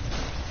back.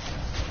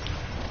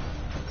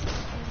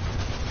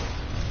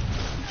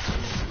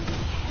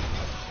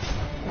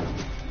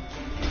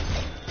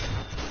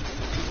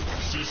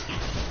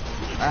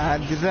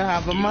 Did I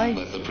have a mic?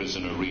 Let the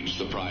prisoner reach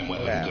the prime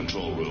weapon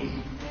control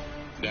room.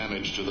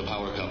 Damage to the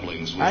power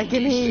couplings will I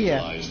can hear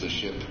destabilize the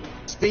ship.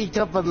 Speak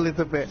up a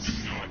little bit. Do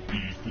not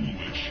be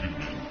foolish,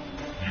 human.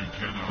 You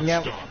cannot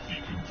Yep. stop the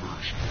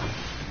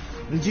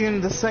conversion.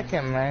 June the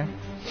 2nd, man.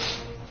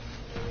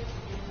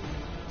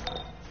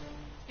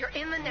 You're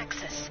in the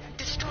Nexus.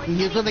 Destroy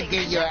You're gonna anything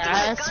get your connected with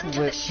a ass gun to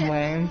the whipped, ship.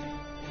 man.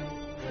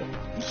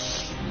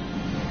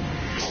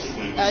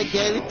 I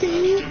get it to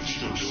you.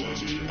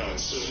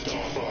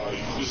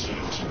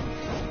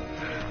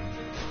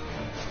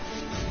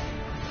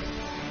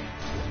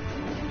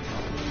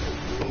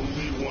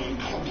 Only one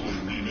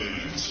coupling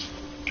remains.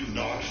 Do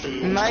not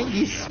fail. Now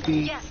you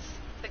speak Yes,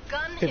 the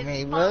gun to is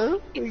me, full.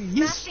 bro. It's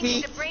You smashing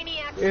speak into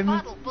Brainiac's in-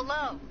 bottle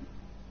below.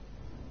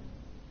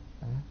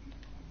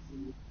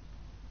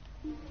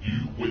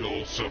 You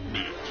will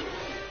submit.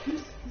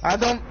 I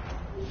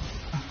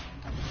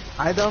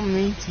don't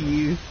meet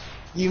you.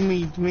 You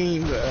meet me,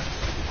 bro.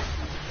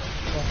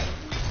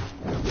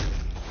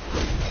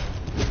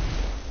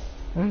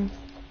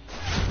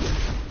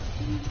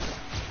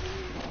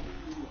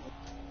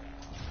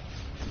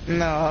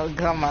 No,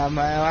 come on,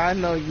 man. I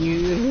know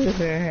you.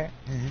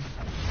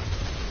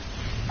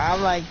 I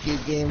like your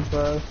game,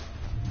 bro.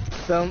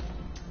 Don't.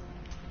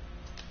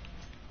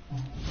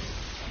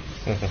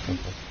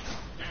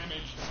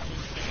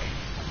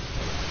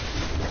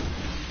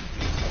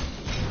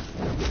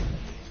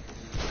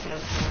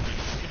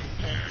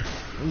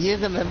 You're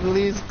gonna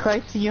lose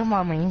quite to your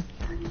mommy.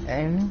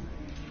 And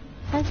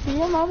I see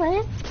your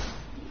mommy.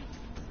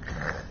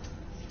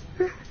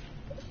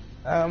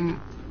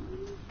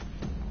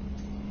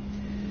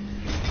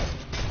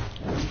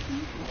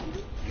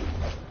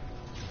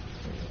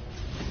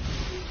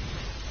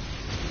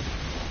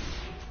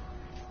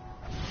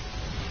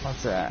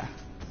 What's that?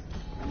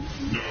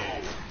 No,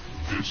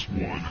 this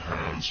one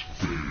has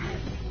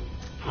failed.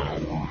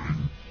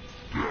 Powering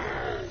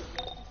down.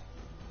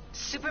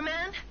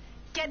 Superman,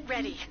 get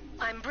ready.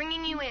 I'm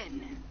bringing you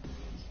in.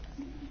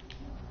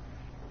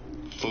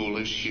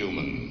 Foolish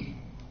human,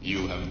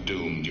 you have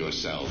doomed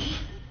yourself.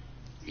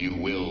 You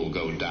will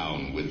go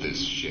down with this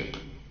ship.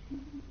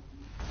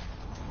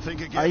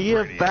 Think again, Are you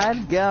a Brainiac.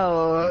 bad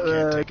girl You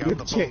or can't a take out good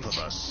the chick? both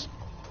of us.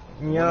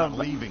 We're not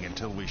leaving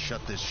until we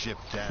shut this ship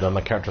down. Then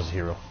my character's a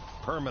hero.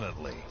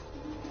 Permanently.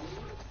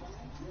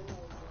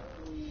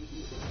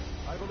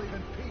 I believe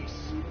in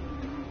peace.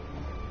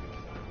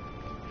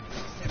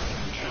 You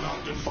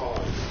cannot defy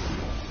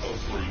a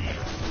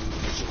Brainiac.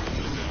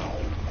 Surrender now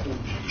or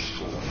be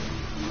destroyed.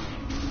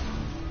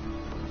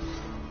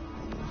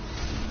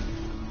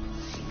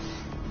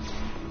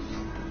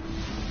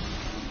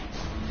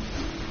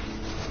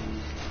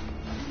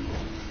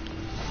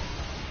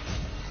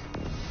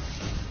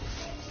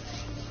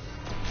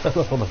 I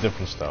love all the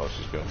different styles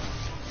she's got.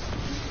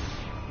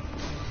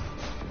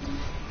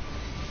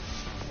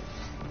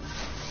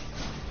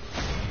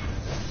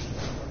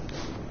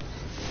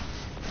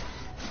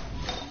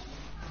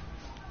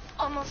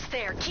 Almost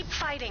there. Keep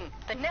fighting.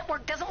 The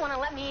network doesn't want to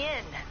let me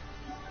in.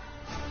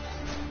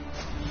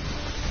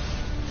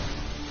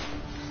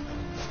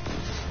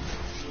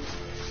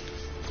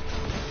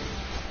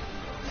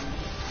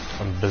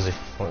 I'm busy.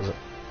 What is it?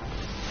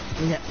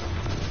 Yeah.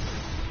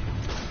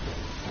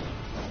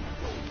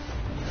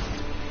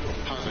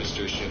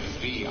 Harvester ship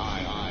VII-O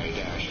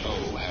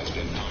has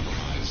been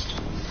compromised.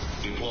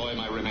 Deploy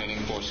my remaining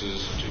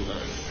forces to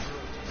Earth.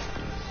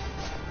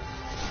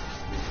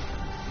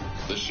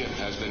 The ship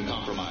has been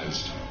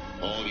compromised.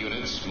 All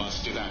units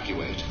must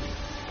evacuate.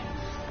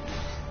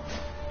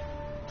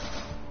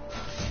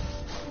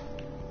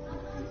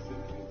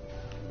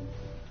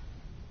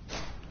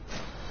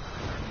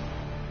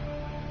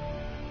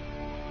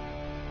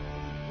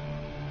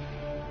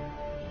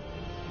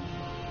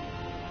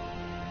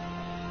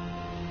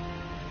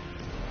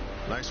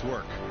 Nice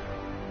work.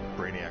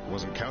 Brainiac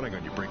wasn't counting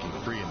on you breaking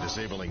free and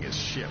disabling his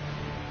ship.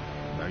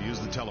 Now use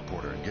the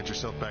teleporter and get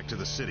yourself back to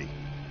the city.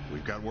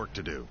 We've got work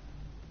to do.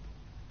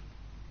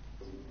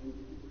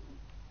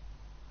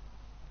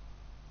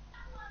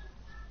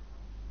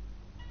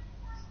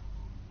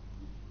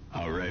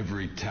 Our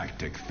every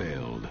tactic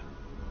failed.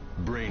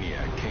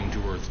 Brainiac came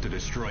to Earth to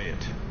destroy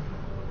it.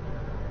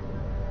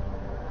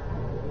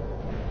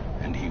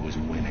 And he was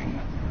winning.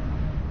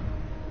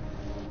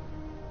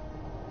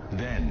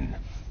 Then,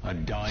 a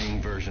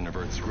dying version of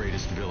Earth's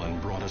greatest villain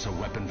brought us a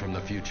weapon from the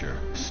future,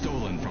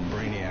 stolen from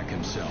Brainiac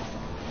himself.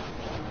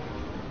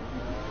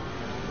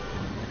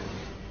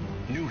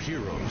 New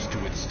heroes to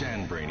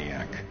withstand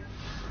Brainiac.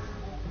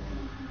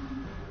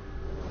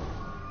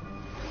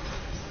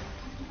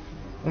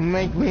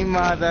 Make me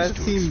mad. I've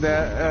seen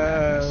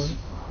that.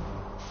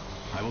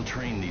 I will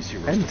train these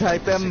heroes and to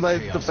type fight them the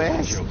like sick the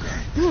chaos of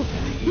best. the Joker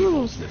and the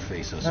evils that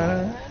face us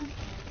all.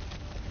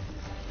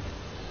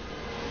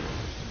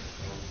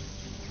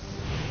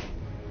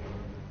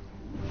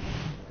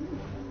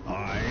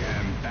 I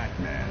am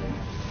Batman,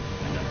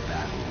 and the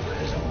battle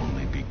has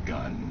only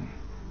begun.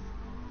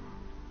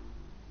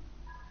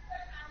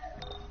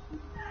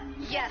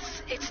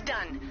 Yes, it's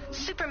done.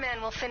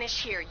 Superman will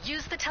finish here.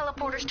 Use the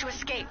teleporters to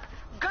escape.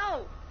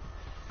 Go!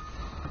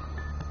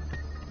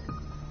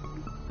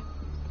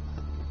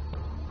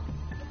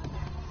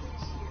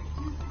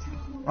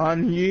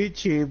 On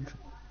YouTube.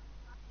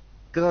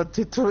 Go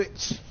to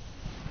Twitch.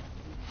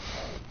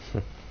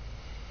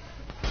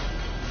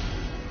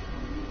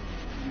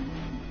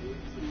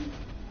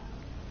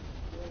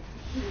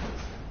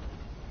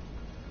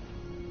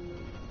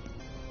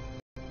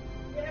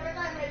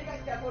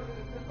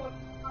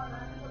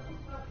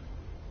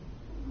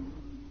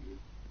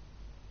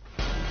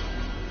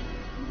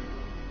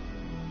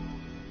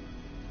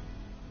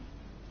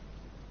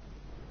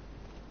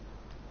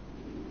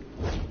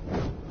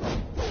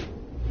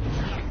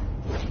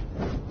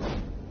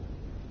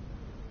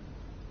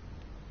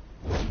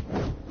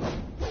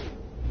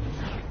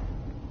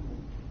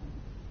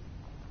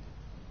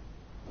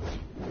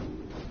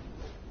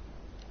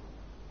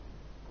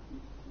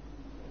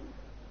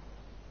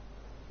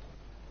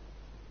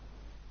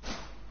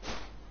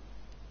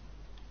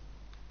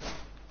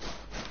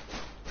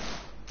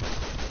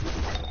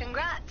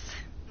 Congrats.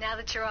 Now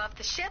that you're off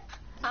the ship,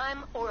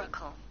 I'm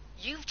Oracle.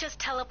 You've just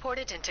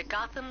teleported into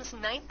Gotham's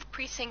 9th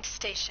Precinct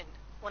Station,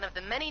 one of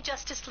the many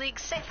Justice League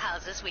safe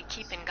houses we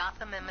keep in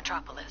Gotham and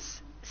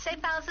Metropolis.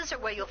 Safe houses are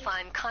where you'll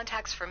find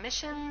contacts for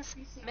missions,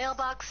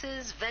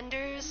 mailboxes,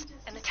 vendors,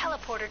 and a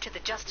teleporter to the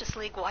Justice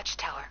League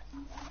Watchtower.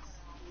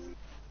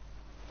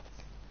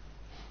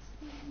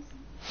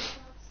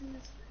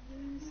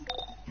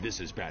 This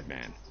is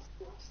Batman.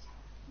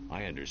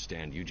 I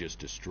understand you just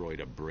destroyed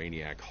a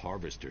Brainiac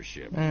harvester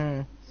ship.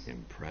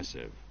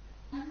 Impressive.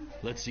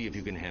 Let's see if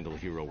you can handle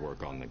hero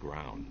work on the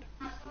ground.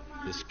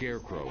 The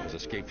Scarecrow has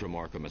escaped from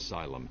Arkham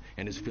Asylum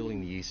and is filling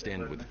the East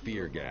End with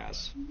fear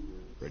gas.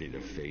 Ready to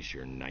face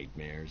your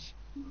nightmares?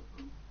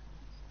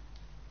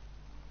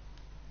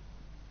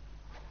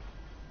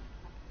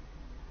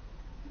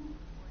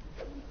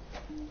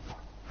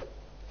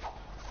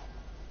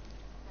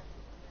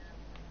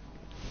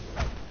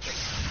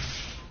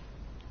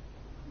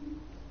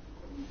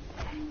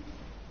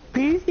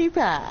 PC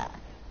Pie.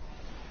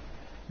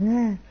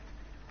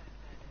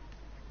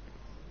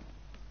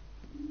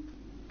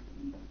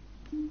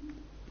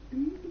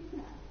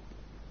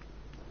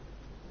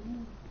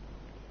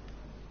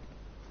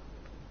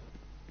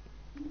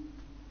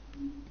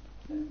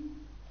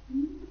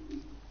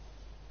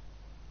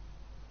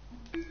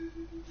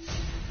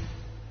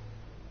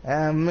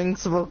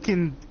 Minks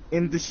walking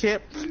in the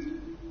ship.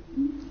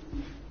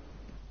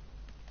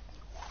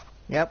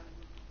 Yep.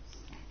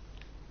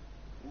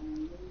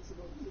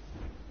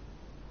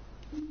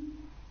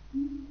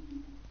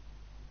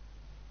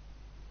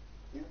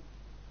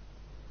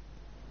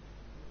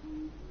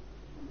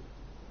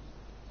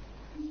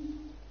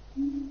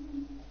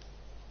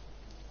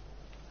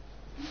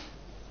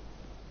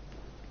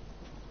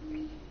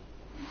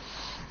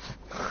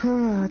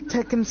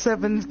 Tekken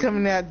 7's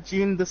coming out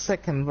June the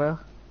 2nd, bro.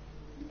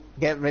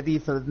 Get ready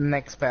for the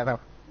next battle.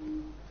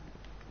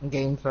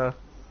 Game for.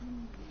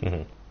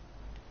 Mm-hmm.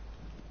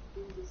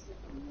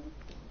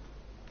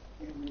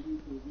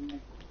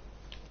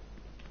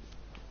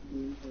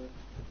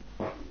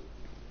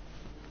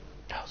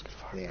 That was good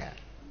fart. Yeah.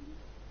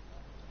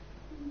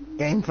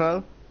 Game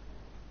for.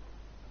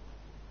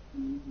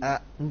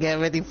 Get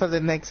ready for the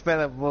next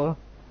battle, bro.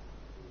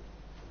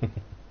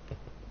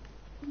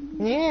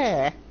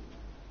 Yeah.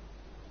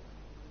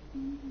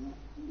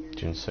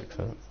 June 6th,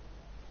 huh?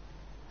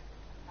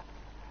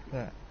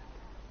 Yeah.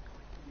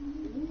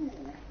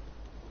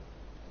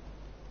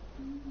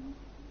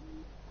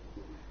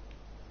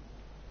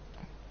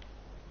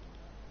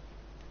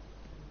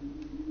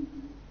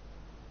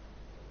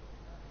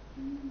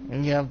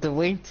 And you have to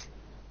wait.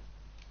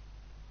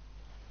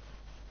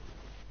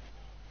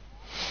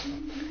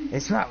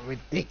 It's not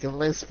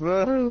ridiculous,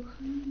 bro.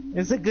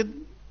 It's a good.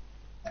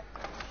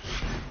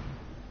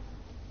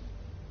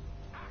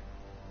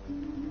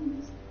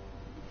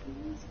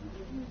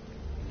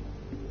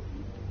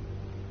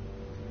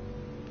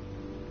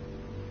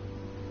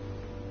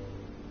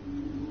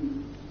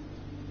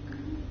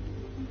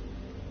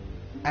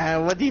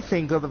 What do you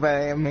think of the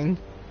battle, Ming?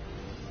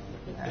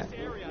 This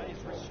area is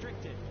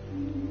restricted.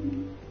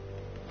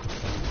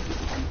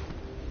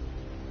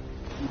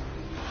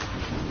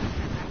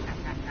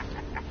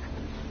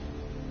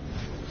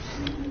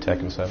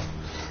 Tekken 7.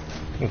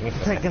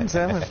 Tekken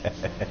 7.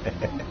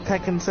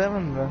 Tekken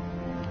 7, bro.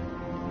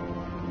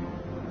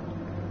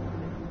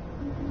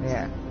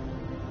 Yeah.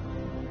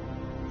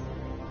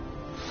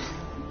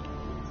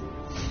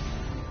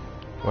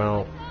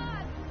 Well,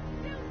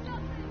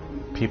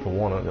 people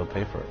want it, they'll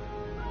pay for it.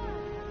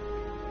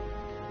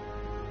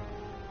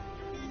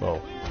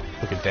 Well,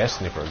 look at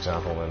Destiny, for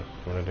example, then.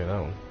 You want to do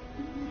that one?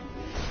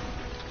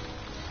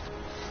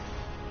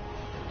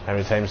 How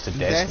many times did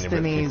Destiny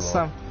rip people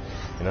off?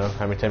 You know,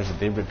 how many times did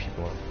they rip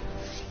people off?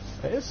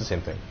 It's the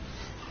same thing.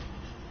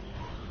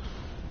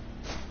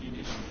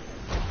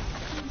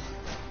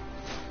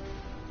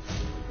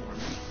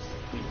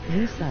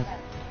 You suck.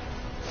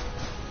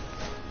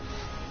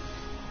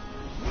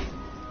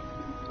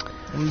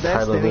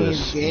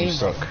 Destiny's game. You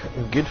suck.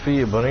 Good for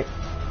you, buddy.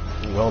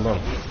 Well done.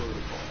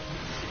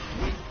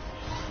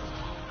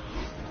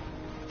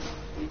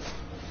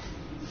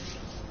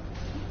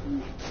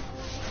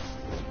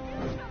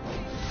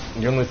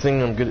 The only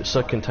thing I'm good at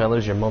sucking, Tyler,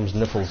 is your mum's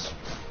nipples.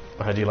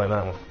 How do you like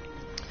that one?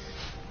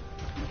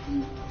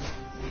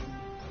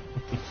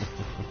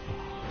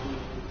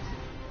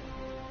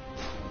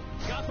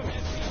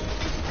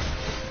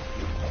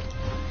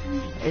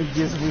 It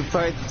just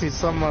replied to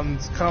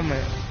someone's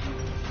comment.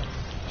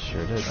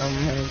 Sure did.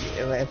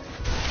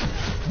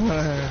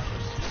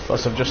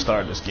 Plus, I've just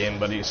started this game,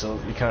 buddy, so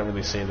you can't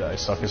really say that I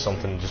suck at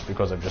something just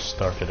because I've just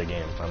started a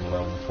game. I'm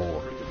level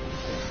 4.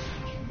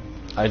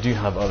 I do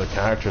have other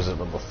characters at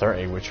level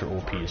 30 which are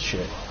OP as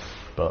shit,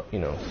 but, you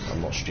know,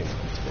 I'm not streaming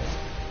them today.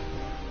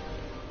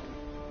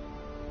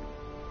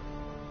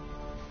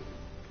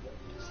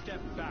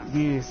 Step back.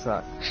 You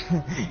suck.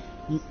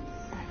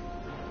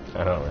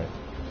 I know, right?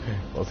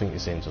 Well, I think you're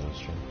saying on the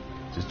stream.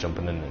 Just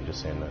jumping in and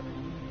just saying that.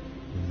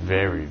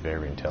 Very,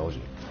 very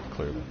intelligent,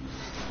 clearly.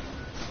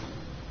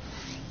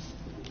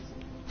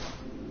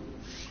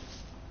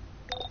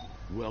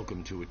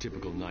 Welcome to a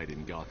typical night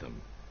in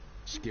Gotham.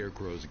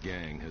 Scarecrow's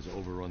gang has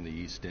overrun the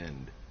East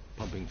End,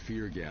 pumping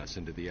fear gas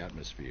into the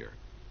atmosphere.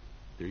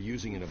 They're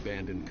using an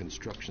abandoned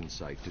construction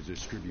site to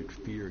distribute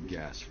fear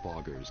gas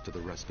foggers to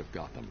the rest of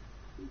Gotham.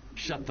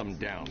 Shut them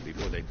down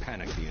before they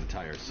panic the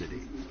entire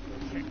city.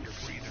 Check your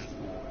breathers,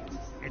 boys.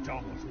 It's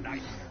almost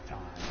nightmare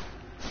time.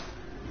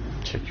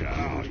 Check your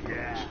breathers,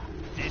 yeah.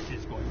 This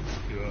is going to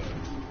be good.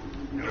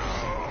 No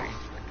place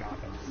for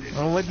Gotham City.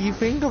 Well, what do you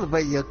think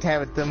about your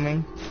character,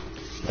 man?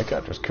 My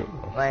character's cool.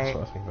 Like, that's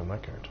what I think about my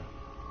character.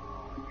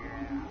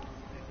 Yeah.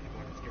 This is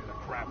going to scare the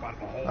crap out of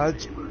the whole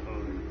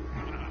neighborhood.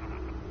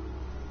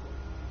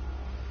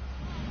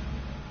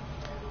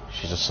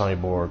 She's a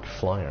cyborg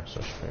flyer,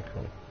 so she's very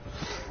cool.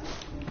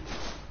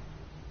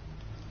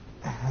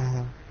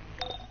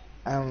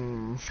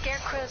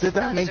 Scarecrow's did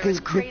I make a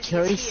good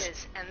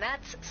choice? And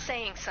that's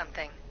saying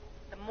something.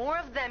 The more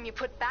of them you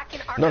put back in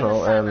Arkham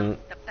No, Asylum,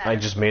 the better. I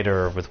just made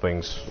her with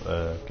wings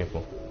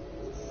capable.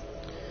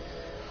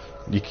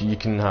 You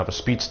can have a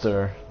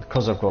speedster,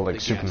 because I've got like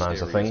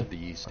Superman's a thing.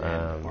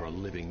 Are a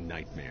living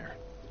nightmare.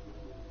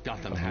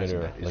 Gotham I've made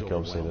her Hazmat is like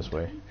obviously overwhelmed. this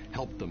way.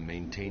 Help them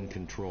maintain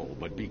control,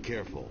 but be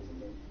careful.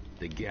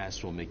 The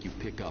gas will make you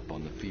pick up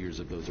on the fears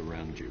of those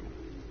around you,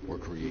 or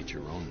create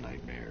your own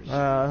nightmares.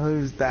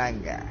 Who's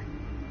that guy?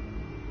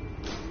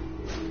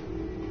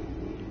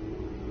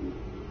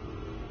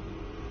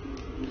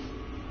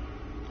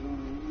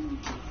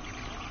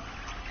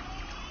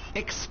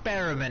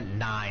 Experiment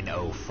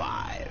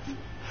 905.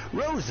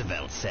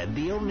 Roosevelt said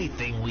the only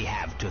thing we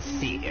have to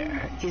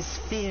fear is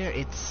fear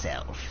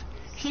itself.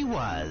 He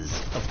was,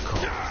 of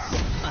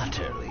course,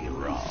 utterly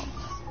wrong.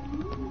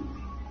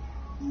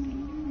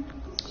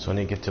 So I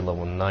need to get to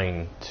level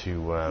 9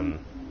 to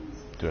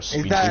do a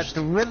speed Is that boost.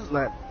 the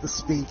Riddler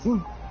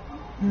speaking?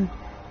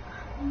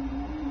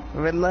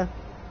 Riddler?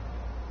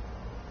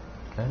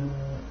 I don't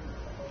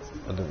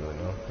really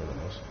know who that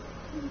was.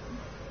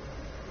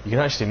 You can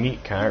actually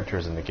meet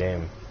characters in the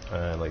game,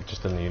 like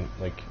just in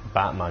the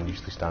Batman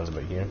usually stands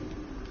about here.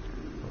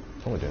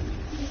 What am I doing?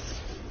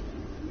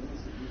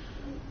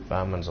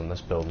 Batman's on this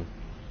building.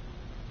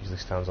 Usually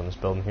stands on this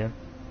building here.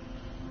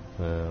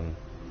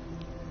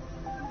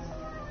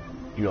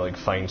 You like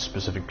find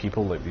specific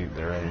people, like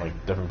they're in like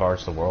different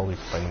parts of the world. You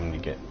can find them when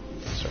you get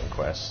certain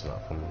quests and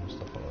that from them and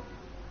stuff like that.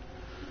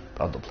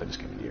 But I don't play this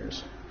game in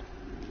years.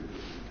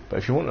 But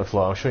if you want to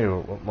fly, I'll show you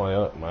what my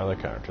other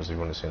characters if you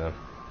want to see them.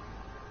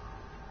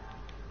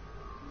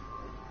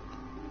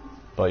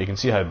 But you can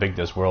see how big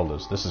this world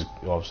is. This is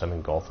obviously I'm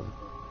in Gotham.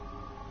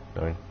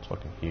 You know what I mean? It's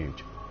fucking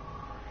huge.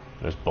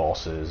 There's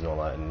bosses and all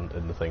that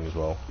in the thing as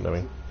well. You know what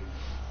I mean?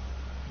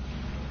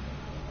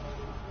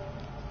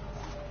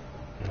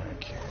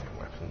 Okay,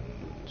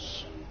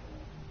 weapons.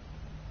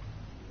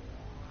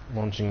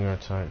 Launching your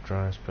attack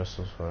drives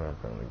pistols fire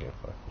apparently get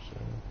 5%.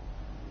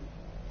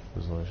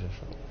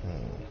 Visualization.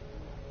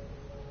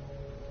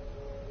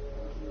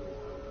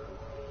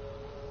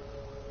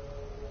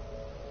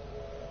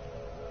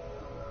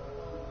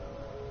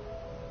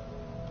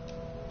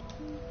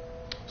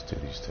 Let's do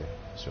these two.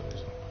 Let's do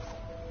these.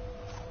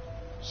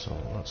 So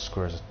that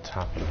squares a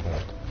tap and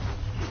hold.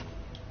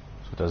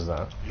 So it does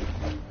that. We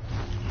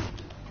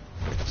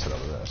can set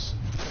up with this.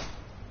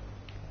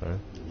 Right?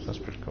 So that's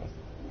pretty cool.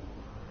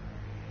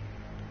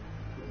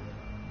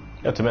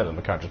 You have to admit that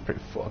the character's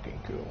pretty fucking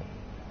cool.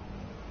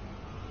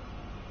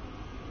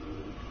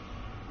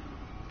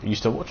 Are you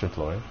still watching,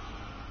 Florian?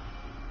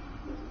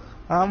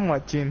 I'm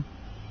watching.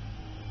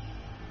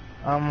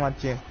 I'm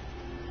watching,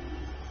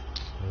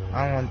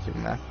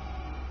 man.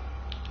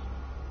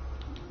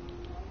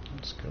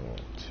 Let's go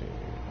to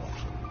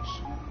options.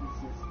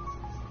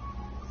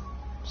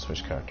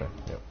 Switch character.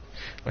 Yep.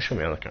 I'll show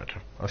you my other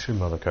character. I'll show you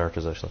my other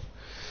characters actually.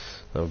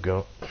 There we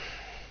go.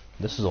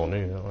 This is all new,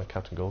 you know, like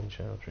Captain Golden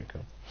Shadow, pretty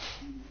cool.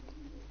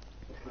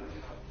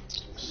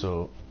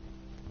 So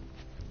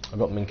I've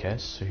got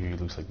MINKS, who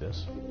looks like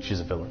this. She's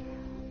a villain.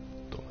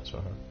 Don't mess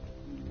with her.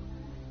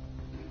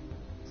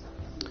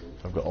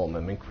 I've got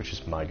Ultimate Mink, which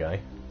is my guy.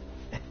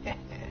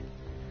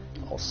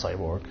 All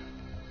cyborg.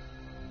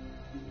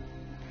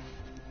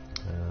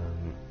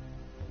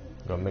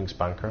 I've got Mink's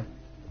banker.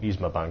 He's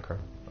my banker.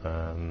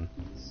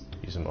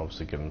 He's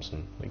obviously give him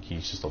some, like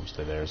he's just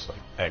obviously there's like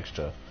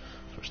extra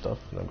sort of stuff.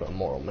 And I've got a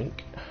Moral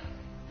Mink.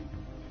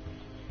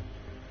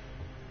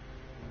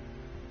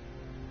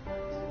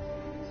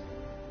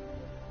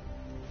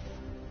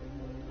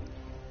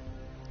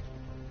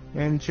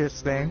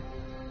 Interesting.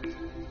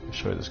 I'll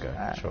show you this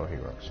guy. Show how he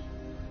works.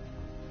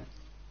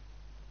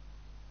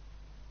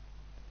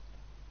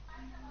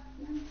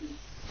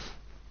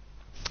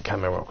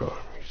 Can't remember what I've got.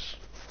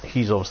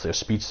 He's obviously a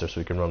speedster, so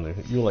he can run.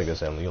 You'll like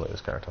this, Emily. You'll like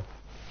this character.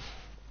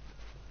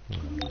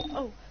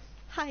 Oh,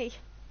 hi.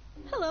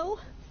 Hello.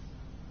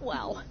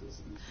 Wow.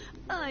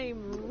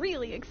 I'm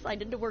really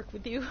excited to work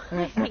with you.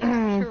 I think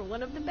you're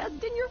one of the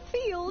best in your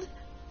field.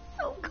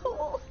 So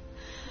cool.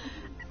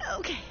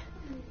 Okay,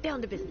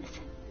 down to business.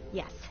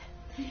 Yes.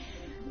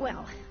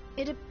 Well,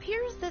 it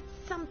appears that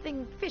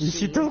something fishy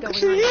is going on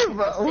in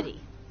the city.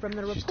 From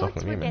the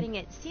reports we're getting,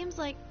 it seems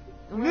like,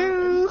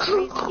 well, as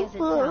crazy as it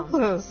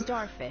sounds,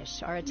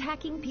 starfish are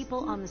attacking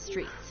people on the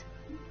streets.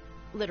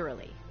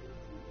 Literally.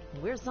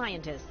 We're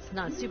scientists,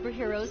 not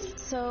superheroes,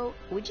 so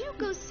would you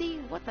go see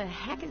what the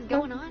heck is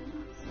going on?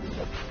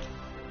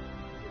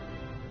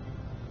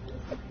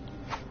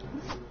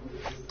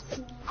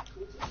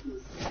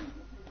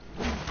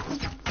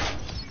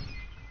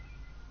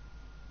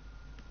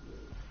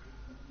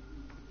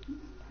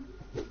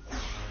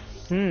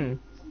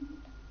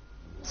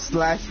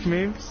 Slash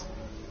moves.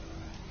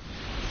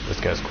 This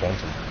guy's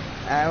quantum.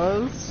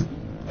 Arrows.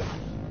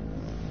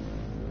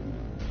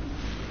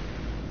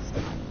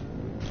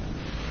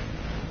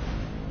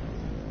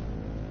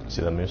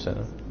 See that moveset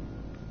now?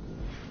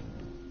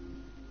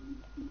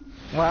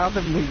 What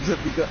other moves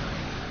have you got?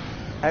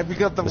 Have you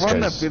got the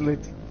run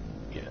ability?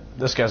 Yeah,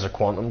 this guy's a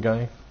quantum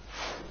guy.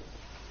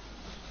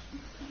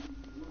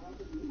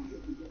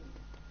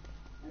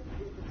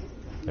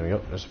 There we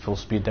go, there's full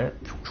speed there.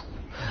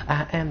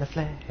 I am the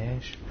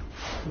Flash.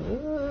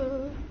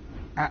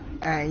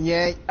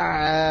 Yeah,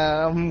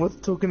 I was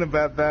talking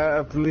about the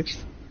ability.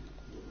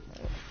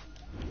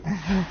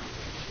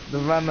 The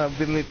run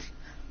ability.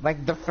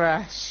 Like the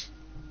Flash.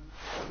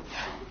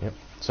 Yep.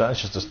 So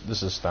that's just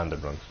this is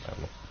standard run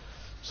ammo.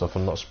 So if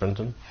I'm not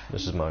sprinting,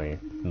 this is my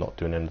not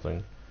doing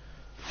anything.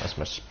 That's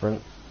my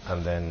sprint,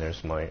 and then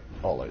there's my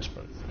all-out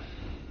sprint.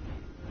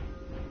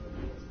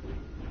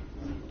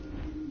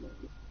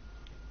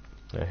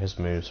 Now his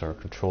moves are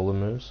controller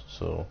moves,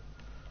 so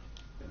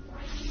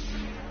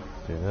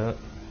do that.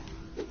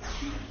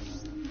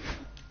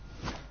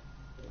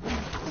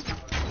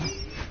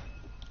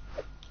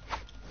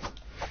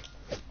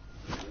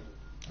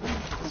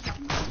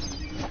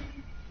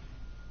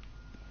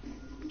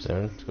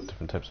 It's got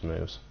different types of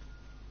moves.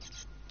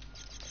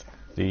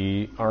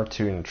 The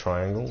R2 in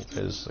triangle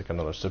is like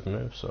another super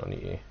move, so I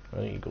need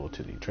to go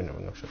to the training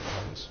wing. I'll show you what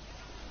happens.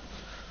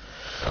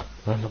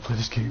 I've not played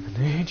this game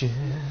in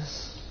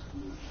ages.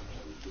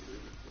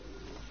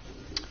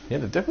 Yeah,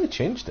 they definitely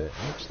changed it.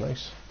 It looks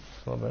nice.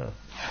 It's a lot better.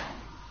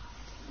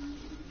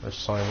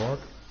 There's Cyborg.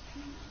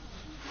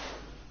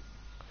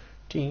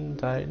 Teen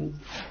Titan.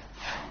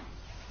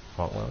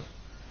 Hotline.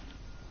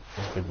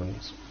 Those big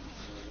ones.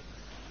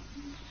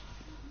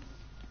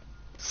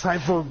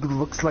 Cyborg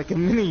looks like a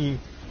mini.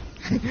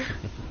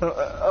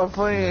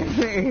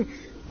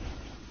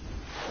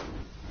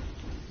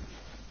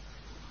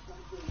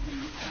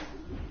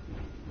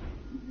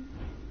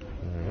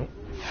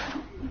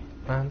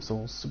 I'm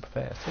so super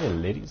fast. Hey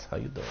ladies, how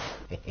you doing?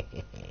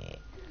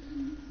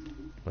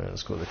 Right,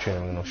 let's go to the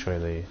training and I'll show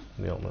you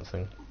the ultimate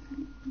thing.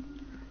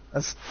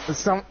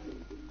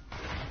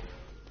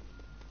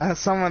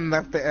 Someone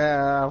left the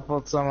I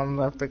thought someone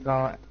left the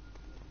comment.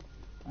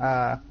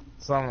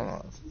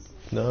 Someone.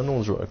 No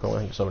one's wrote a comment.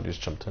 I think somebody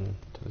just jumped in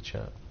to the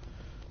chat.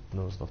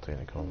 No one's left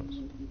any comments.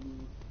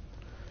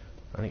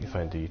 I need to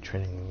find the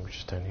training room, which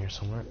is down here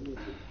somewhere.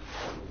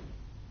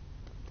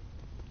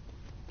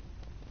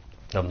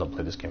 I've not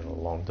played this game in a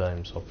long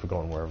time, so I've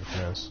forgotten where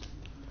everything is.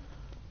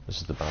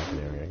 This is the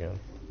balcony area again.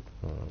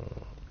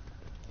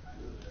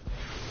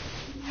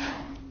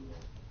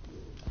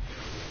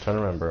 Trying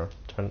to remember.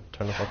 Turn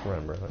the fuck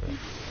remember. There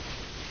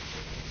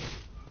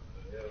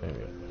we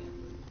go.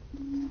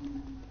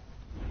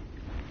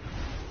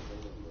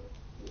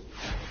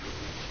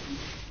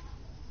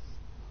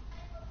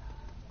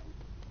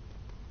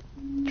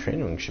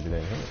 Training wing should be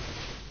down here.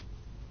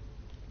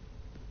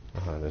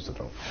 There's the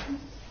drone.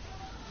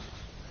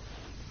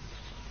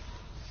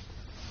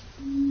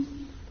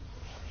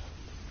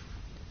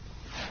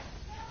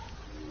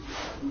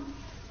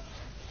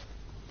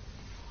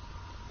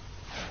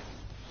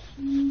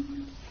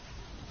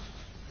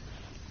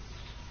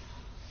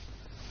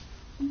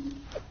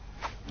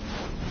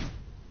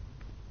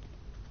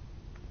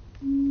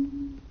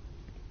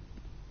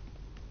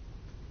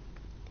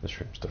 This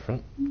room's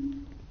different.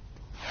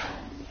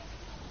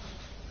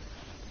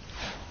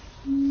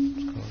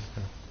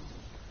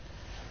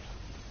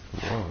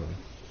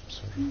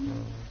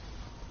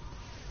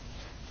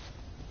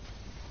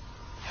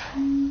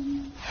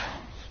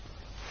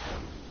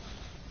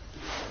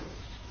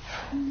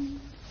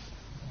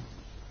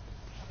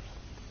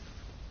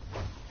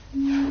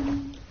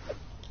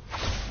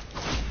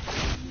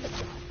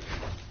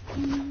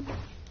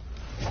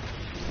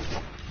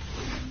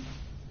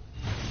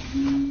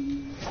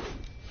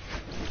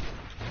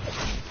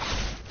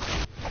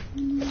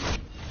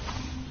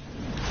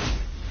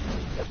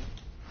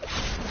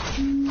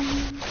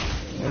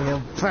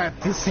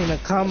 Practicing a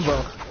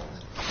combo.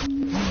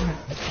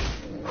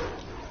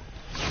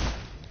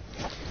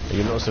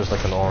 You notice there's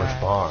like an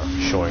orange bar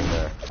showing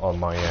there on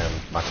my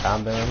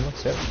tab there.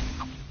 That's it.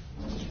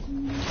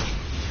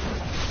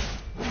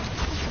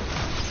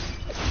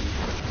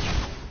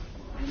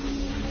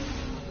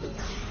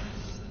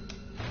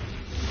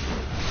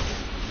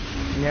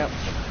 Yep.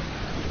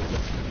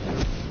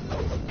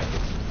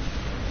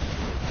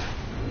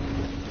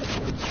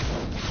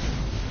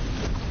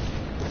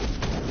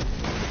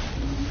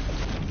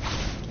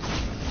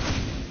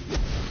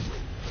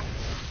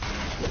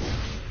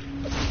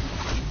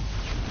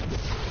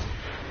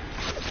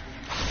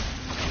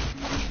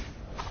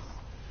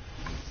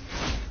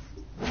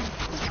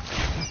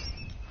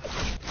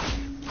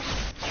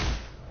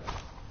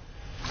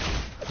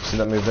 See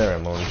that move there,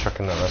 Emma? When you're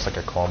chucking that, that's like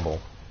a combo.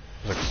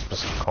 It's like a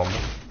specific combo.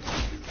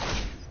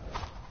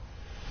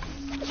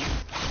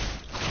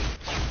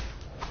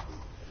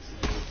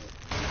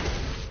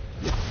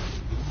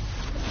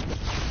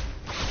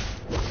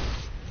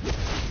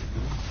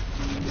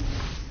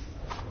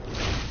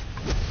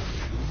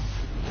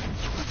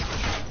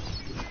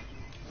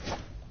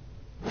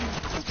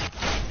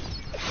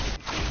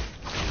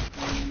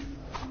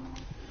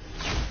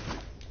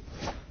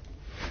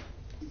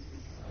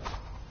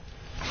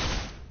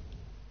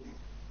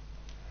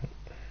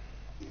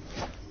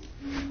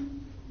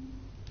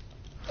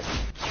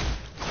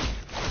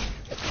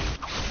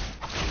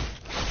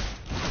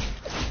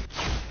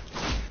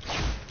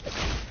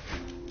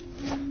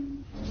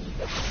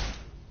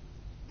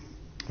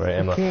 Right,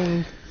 Emma. Okay.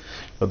 I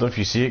don't know if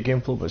you see it,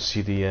 Gameflow, but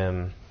see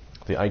the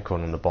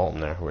icon in the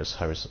bottom there, where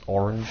how it's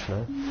orange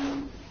now.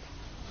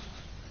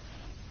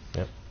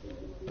 Yep.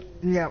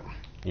 Yep.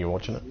 You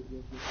watching it?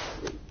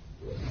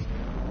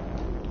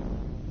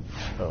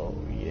 Oh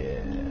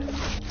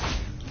yeah.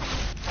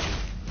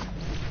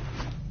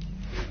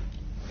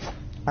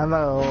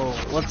 Hello,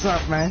 what's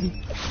up, man?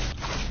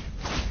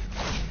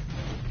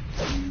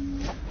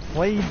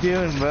 What are you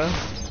doing, bro?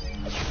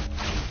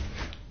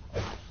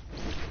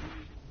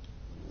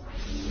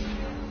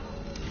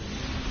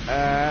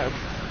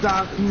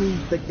 Doc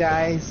meet the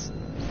guys,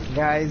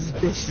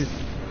 Bishop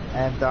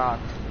and Doc.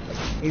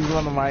 He's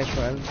one of my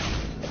friends.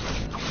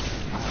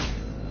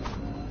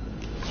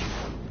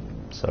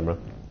 Summer.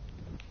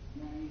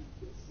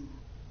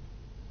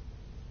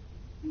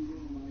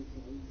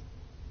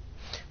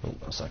 Oh,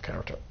 that's that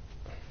character.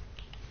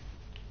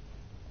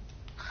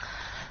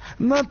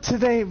 Not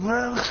today,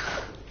 bro.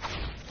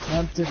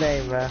 Not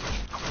today, bro.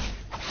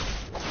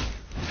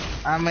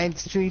 I made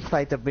Street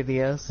Fighter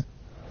videos.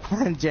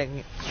 I'm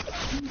checking.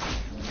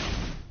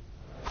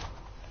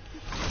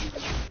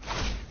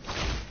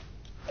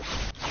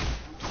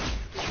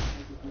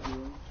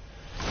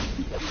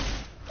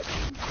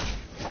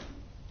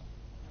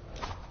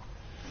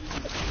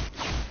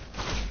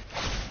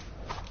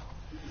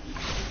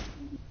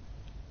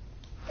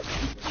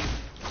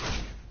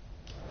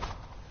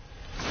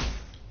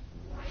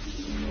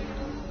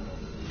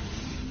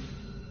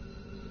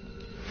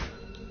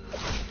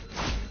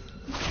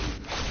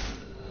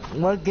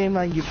 What game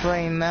are you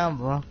playing now,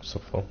 bro? So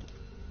far.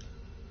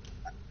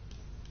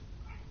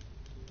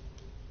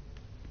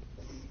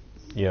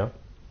 Yeah.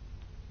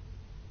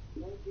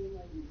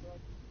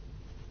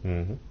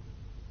 Mm-hmm.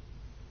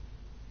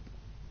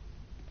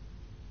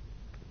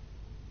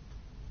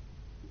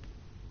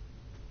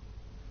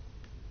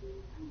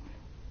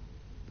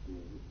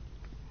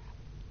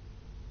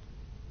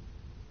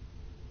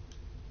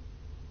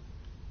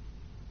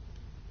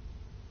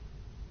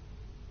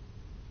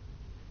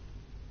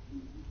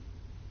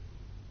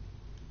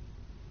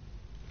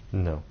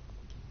 No.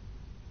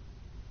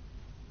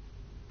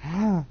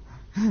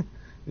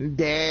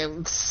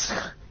 Damn.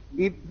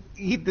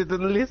 He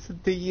didn't listen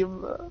to you,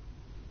 bro.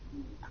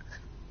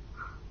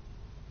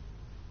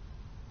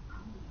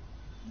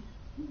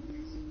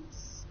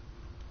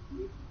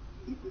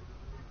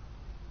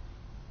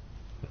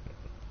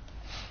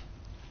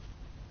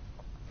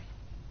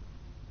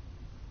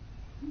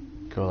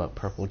 Go that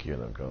purple gear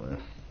they've got there.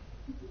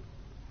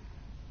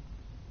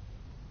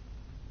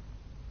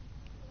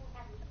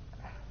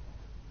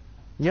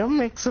 You're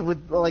mixing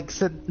with like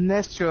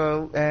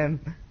Sinestro and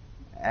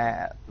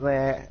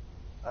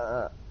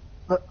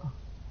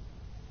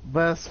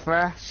Burst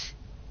Fresh,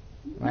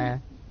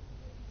 man.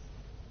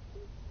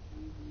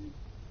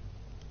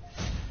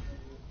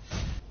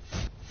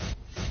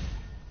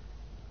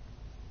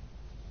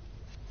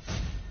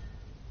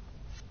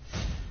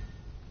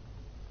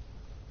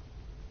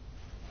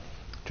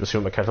 Do you see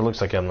what my character looks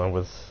like now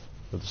with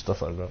the stuff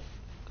that I've got?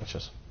 It's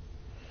just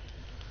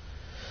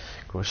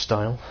go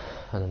style,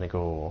 and then I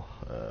go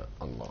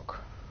unlock.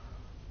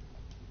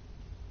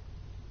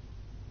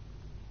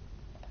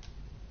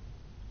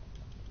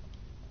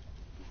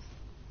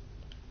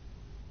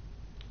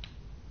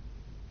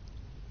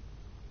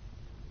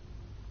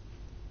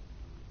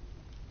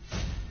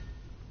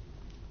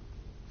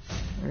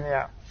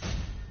 Yeah.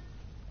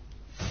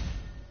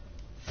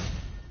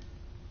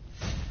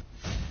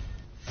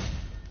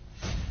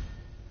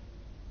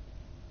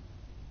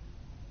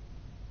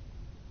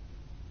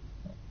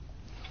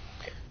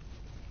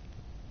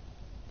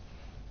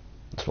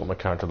 That's what my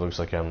character looks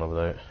like now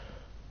without.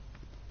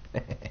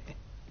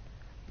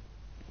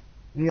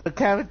 Your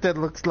character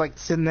looks like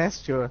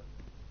Sinestro.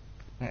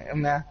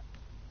 Nah.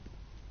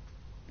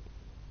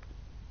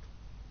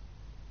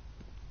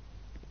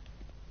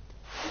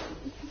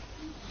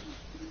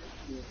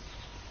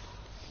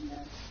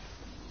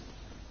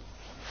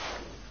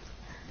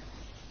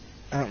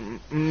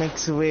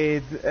 Mixed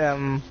with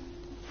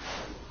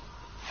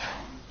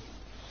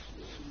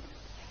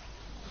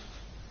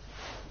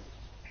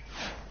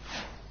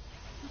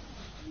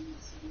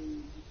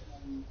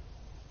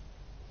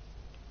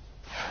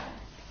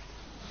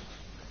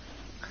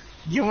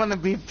you wanna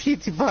be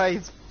P.T.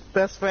 Pie's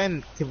best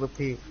friend, Killer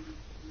P.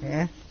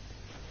 Yeah?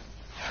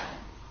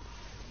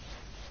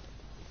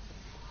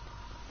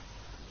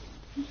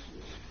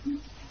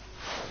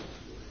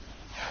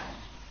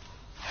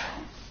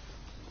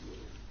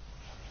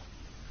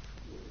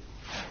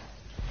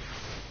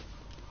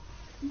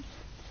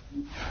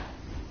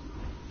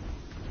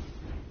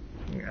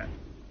 Yeah.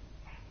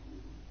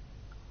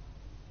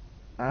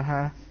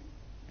 Uh-huh.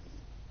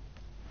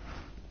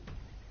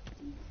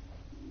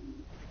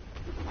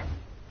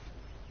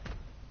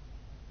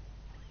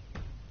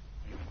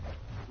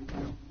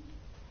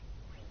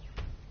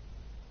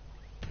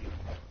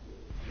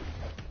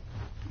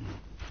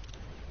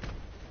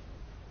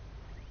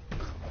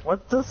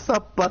 What does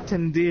sub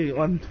button do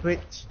on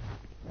Twitch?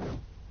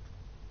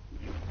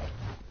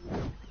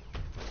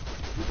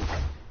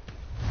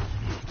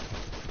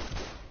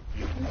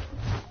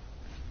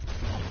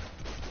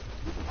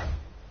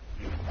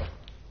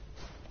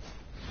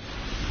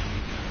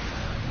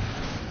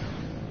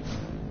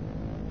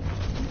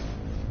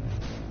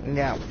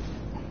 Yeah.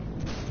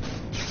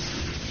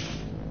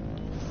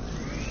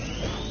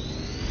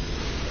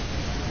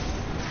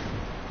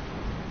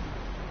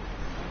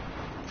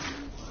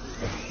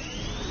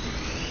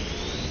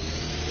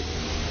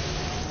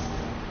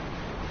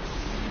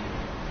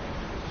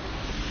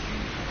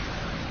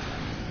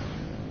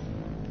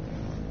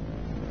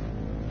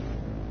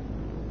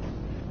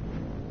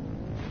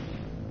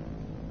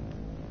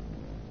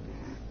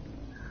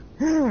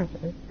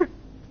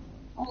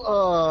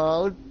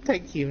 Oh,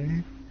 thank you,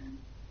 man.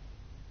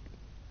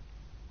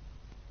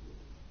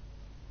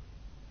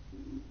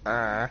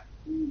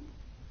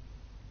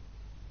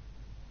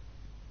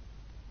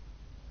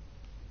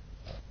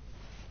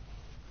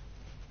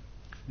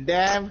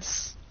 Damn,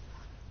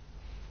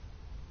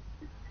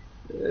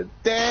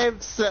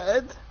 damn,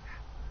 son.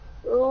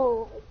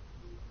 Oh.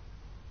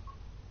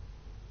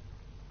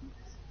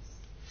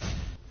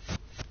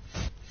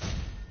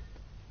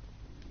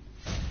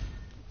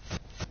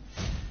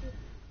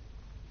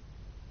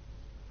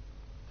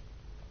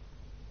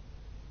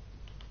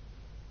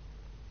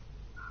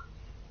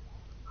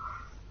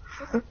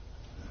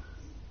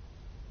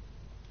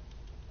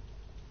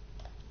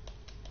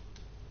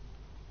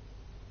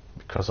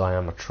 Because I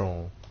am a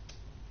troll.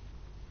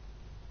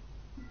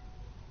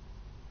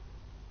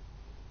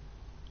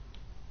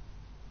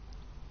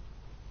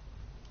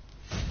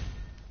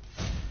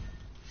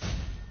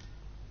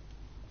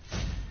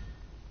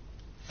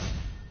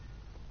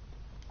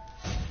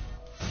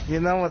 You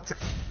know what?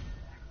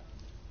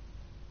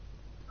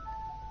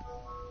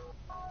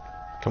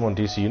 Come on,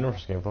 DC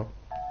Universe game, bro.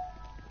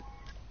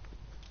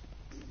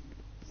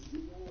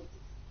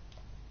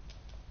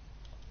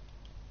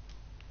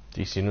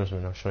 DC Universe,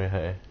 man, I'll show you how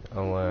to.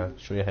 I'll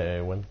show you how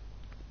to win.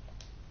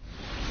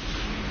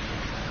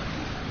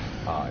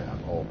 I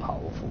am all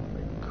powerful,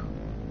 Mink.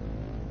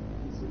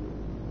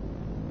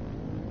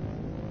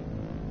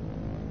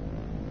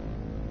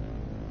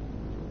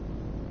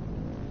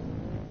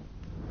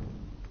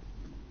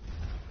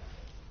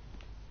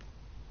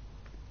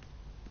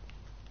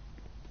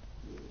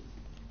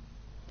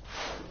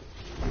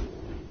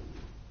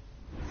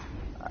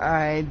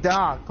 Alright,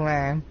 Doc,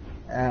 man.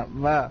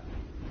 Bro.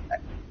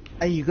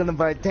 Are you gonna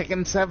buy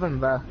Tekken 7,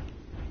 bro?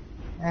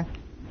 Eh?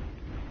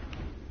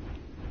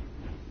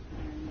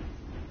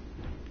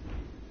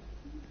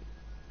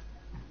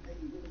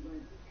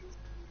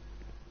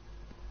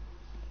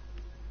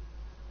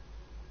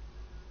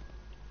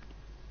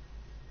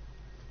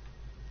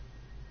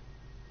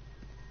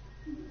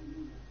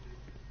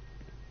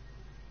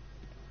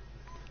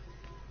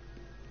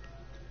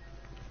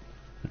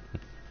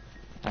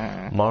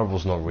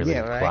 Marvel's not really Yeah,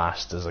 right.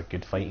 classed as a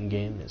good fighting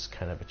game. It's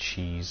kind of a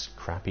cheese,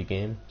 crappy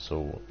game.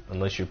 So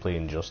unless you're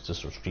playing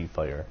Injustice or Street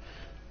Fighter,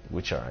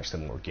 which are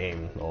actually more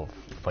game of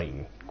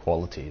fighting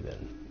quality,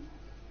 then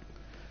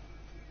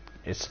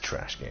it's a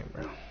trash game,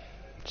 bro.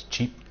 It's a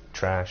cheap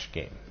trash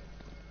game.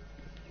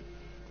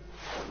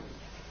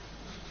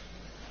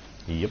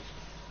 Yep.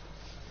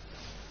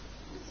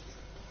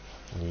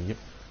 Yep.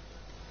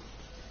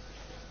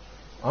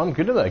 I'm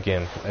good at that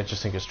game. I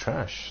just think it's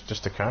trash.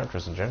 Just the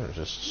characters in general are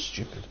just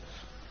stupid.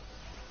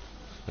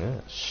 Yeah,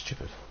 it's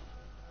stupid.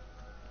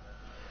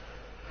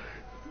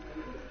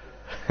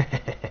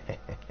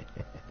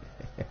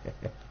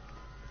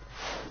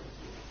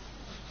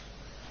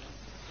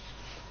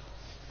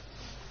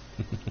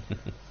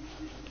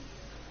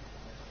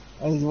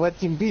 I was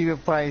watching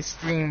PewDiePie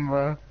stream,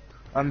 bro,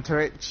 on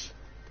Twitch.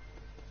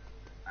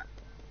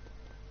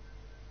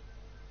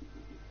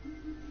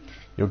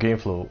 Your game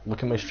flow,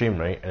 look at my stream,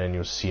 right, and then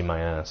you'll see my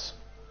ass.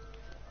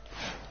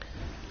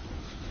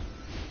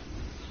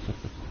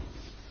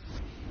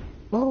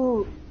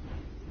 Oh,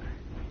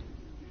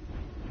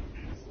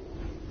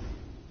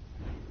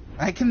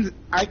 I can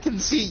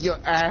see your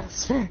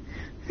ass.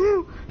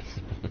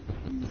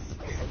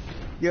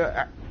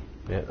 Your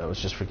yeah, that was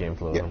just for game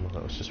flow. Yeah.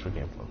 That was just for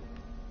game flow.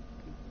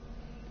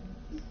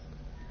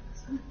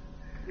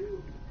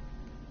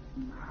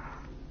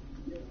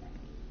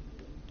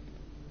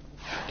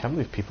 I can't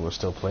believe people are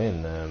still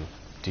playing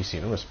DC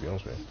Universe, to be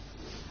honest with you.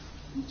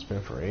 It's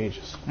been for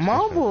ages.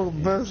 Marvel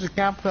vs.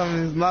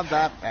 Capcom is not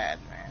that bad,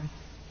 man.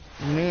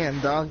 Me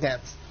and Dog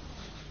gets.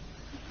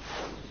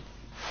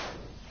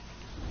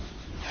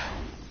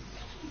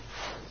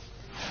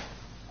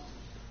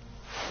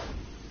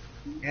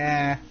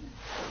 Yeah.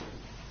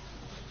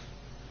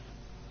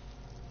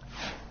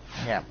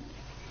 Yeah.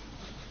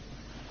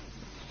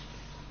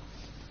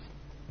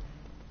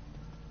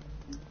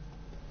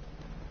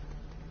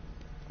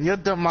 Your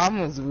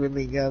mom was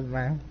really good,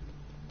 man.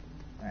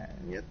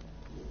 Yep.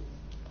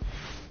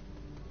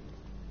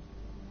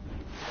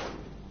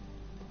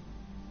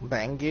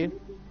 Thank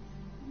you.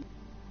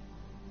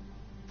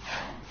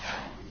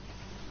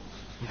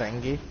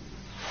 Thank you.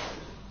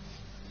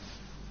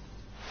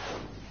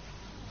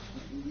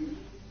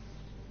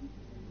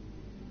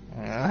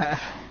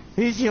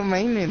 Who's your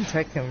main in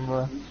Tekken,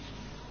 bro?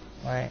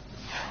 Right.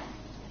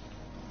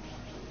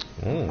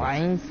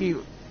 Flying feet.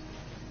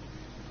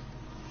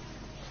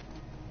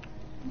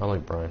 I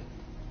like Brian.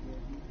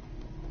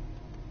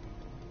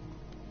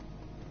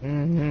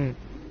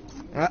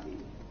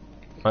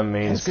 My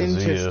main's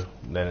Kazuya,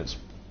 then it's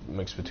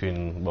mixed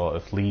between, well,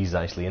 if Lee's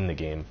actually in the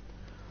game,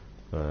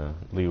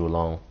 Liu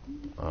Long.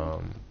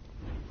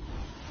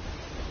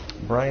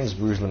 Brian's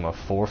usually my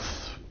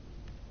fourth.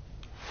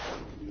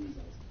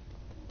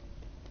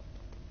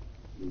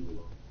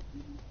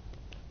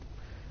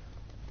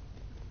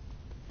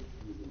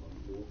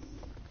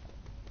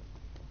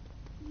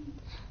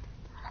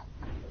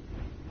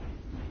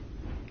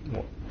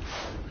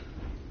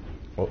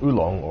 Or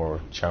Oolong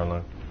or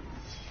Charlang.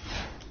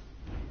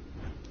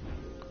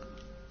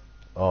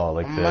 Oh,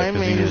 like the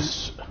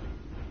Kazuya's...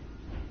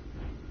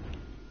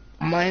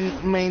 My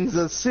main's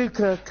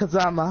Asuka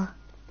Kazama.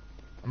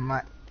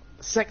 My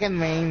second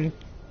main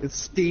is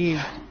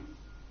Steve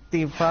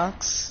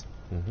Fox.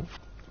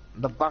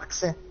 The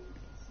boxer.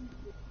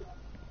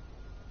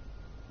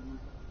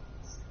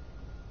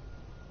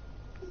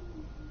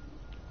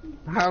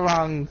 How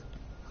long?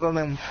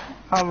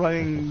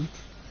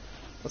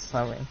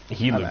 Sorry.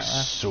 He looks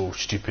so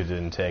stupid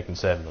in Tekken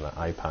 7 with that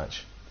eye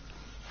patch.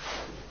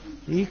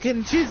 You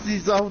can choose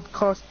his old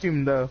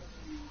costume though.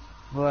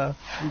 Well,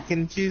 you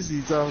can choose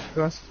his old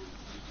costume.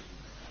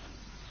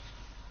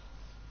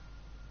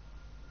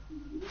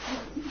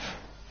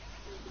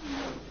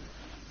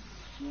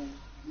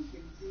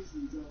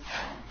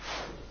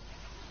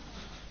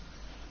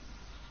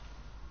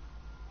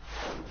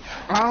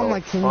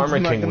 Armor King's not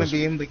going to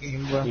be in the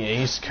game, bro. Yeah,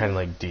 he's kind of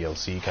like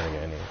DLC kind of guy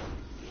anyway.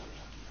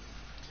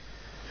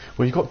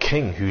 Well, you've got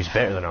King, who's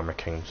better than Armor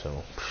King,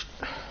 so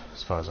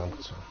as far as I'm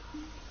concerned.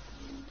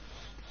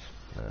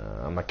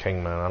 I'm a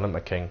King, man. I like my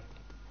King.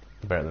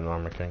 Better than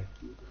Armor King.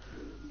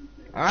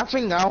 I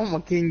think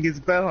Armor King is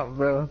better,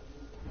 bro.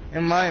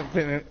 In my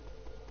opinion.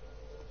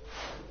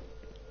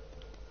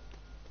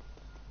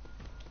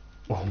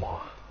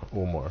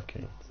 Omar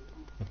King.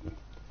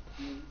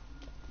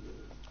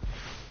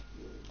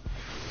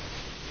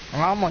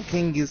 Armor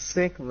King is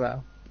sick,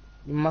 bro.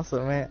 You must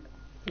admit.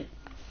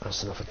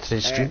 That's enough for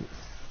today's stream.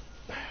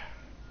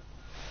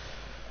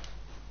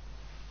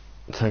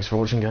 Thanks for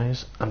watching,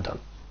 guys. I'm done.